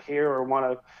 Want to hear or want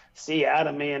to see out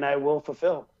of me, and I will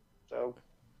fulfill. So,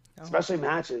 especially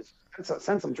matches.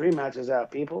 Send some dream matches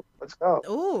out, people. Let's go.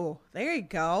 Ooh, there you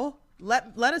go.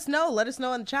 Let us know. Let us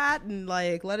know in the chat, and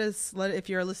if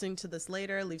you're listening to this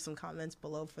later, leave some comments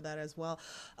below for that as well.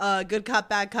 Good Cop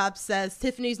Bad Cop says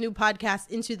Tiffany's new podcast,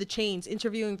 Into the Chains,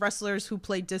 interviewing wrestlers who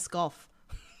play disc golf.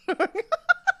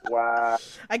 Wow.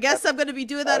 I guess I'm gonna be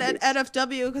doing that at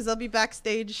NFW because I'll be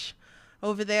backstage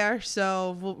over there.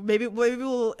 So maybe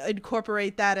we'll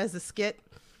incorporate that as a skit.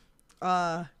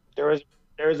 There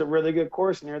is a really good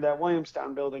course near that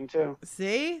Williamstown building too.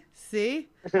 See? Please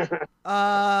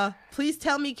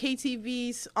tell me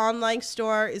KTV's online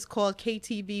store is called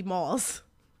KTB Malls.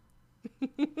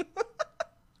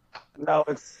 No,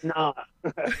 it's not.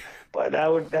 But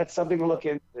that's something to look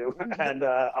into, and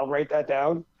I'll write that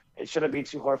down. It shouldn't be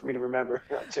too hard for me to remember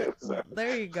too. So.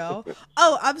 There you go.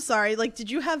 Oh, I'm sorry. Did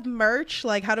you have merch?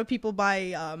 How do people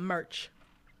buy merch?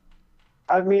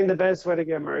 The best way to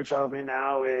get merch off me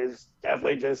now is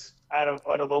definitely just at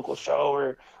a local show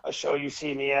or a show you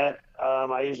see me at.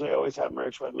 I usually always have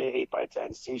merch with me,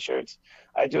 8x10s, t-shirts.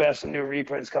 I do have some new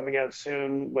reprints coming out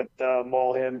soon with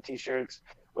Maul Him t-shirts,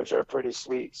 which are pretty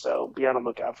sweet. So be on the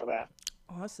lookout for that.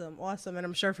 Awesome. And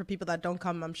I'm sure for people that don't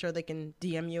come, I'm sure they can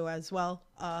DM you as well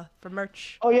for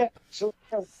merch. Oh, yeah. So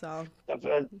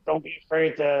don't be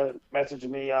afraid to message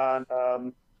me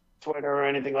on Twitter or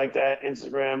anything like that,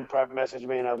 Instagram, private message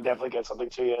me, and I'll definitely get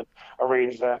something to you and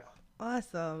arrange that.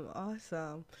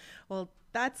 Awesome. Well,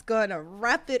 that's going to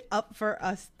wrap it up for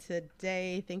us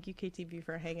today. Thank you, KTB,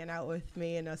 for hanging out with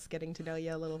me and us getting to know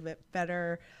you a little bit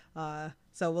better.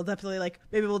 So we'll definitely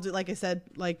maybe we'll do, like I said,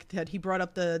 he brought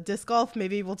up the disc golf.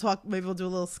 Maybe we'll do a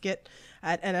little skit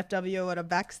at NFW at a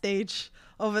backstage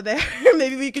over there.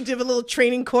 Maybe we could do a little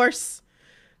training course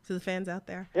to the fans out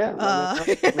there. Yeah.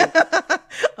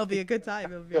 It'll be a good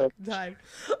time.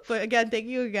 But again, thank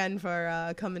you again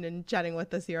for coming and chatting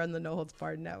with us here on the No Holds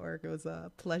Barred Network. It was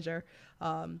a pleasure.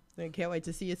 I can't wait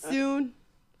to see you soon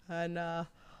and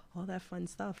all that fun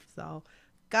stuff. So,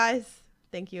 guys,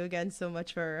 thank you again so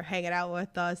much for hanging out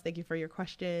with us. Thank you for your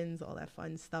questions, all that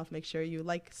fun stuff. Make sure you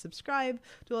subscribe,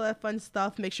 do all that fun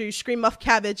stuff. Make sure you scream Muff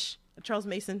Cabbage. Charles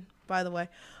Mason, by the way.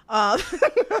 I'm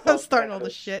starting all the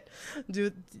shit.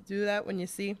 Do that when you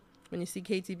see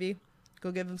KTB.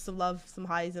 Go give him some love, some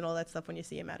highs, and all that stuff when you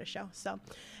see him at a show. So,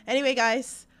 anyway,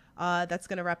 guys, that's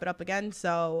gonna wrap it up again.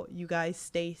 So, you guys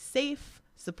stay safe,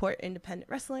 support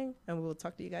independent wrestling, and we will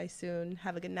talk to you guys soon.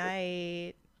 Have a good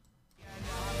night.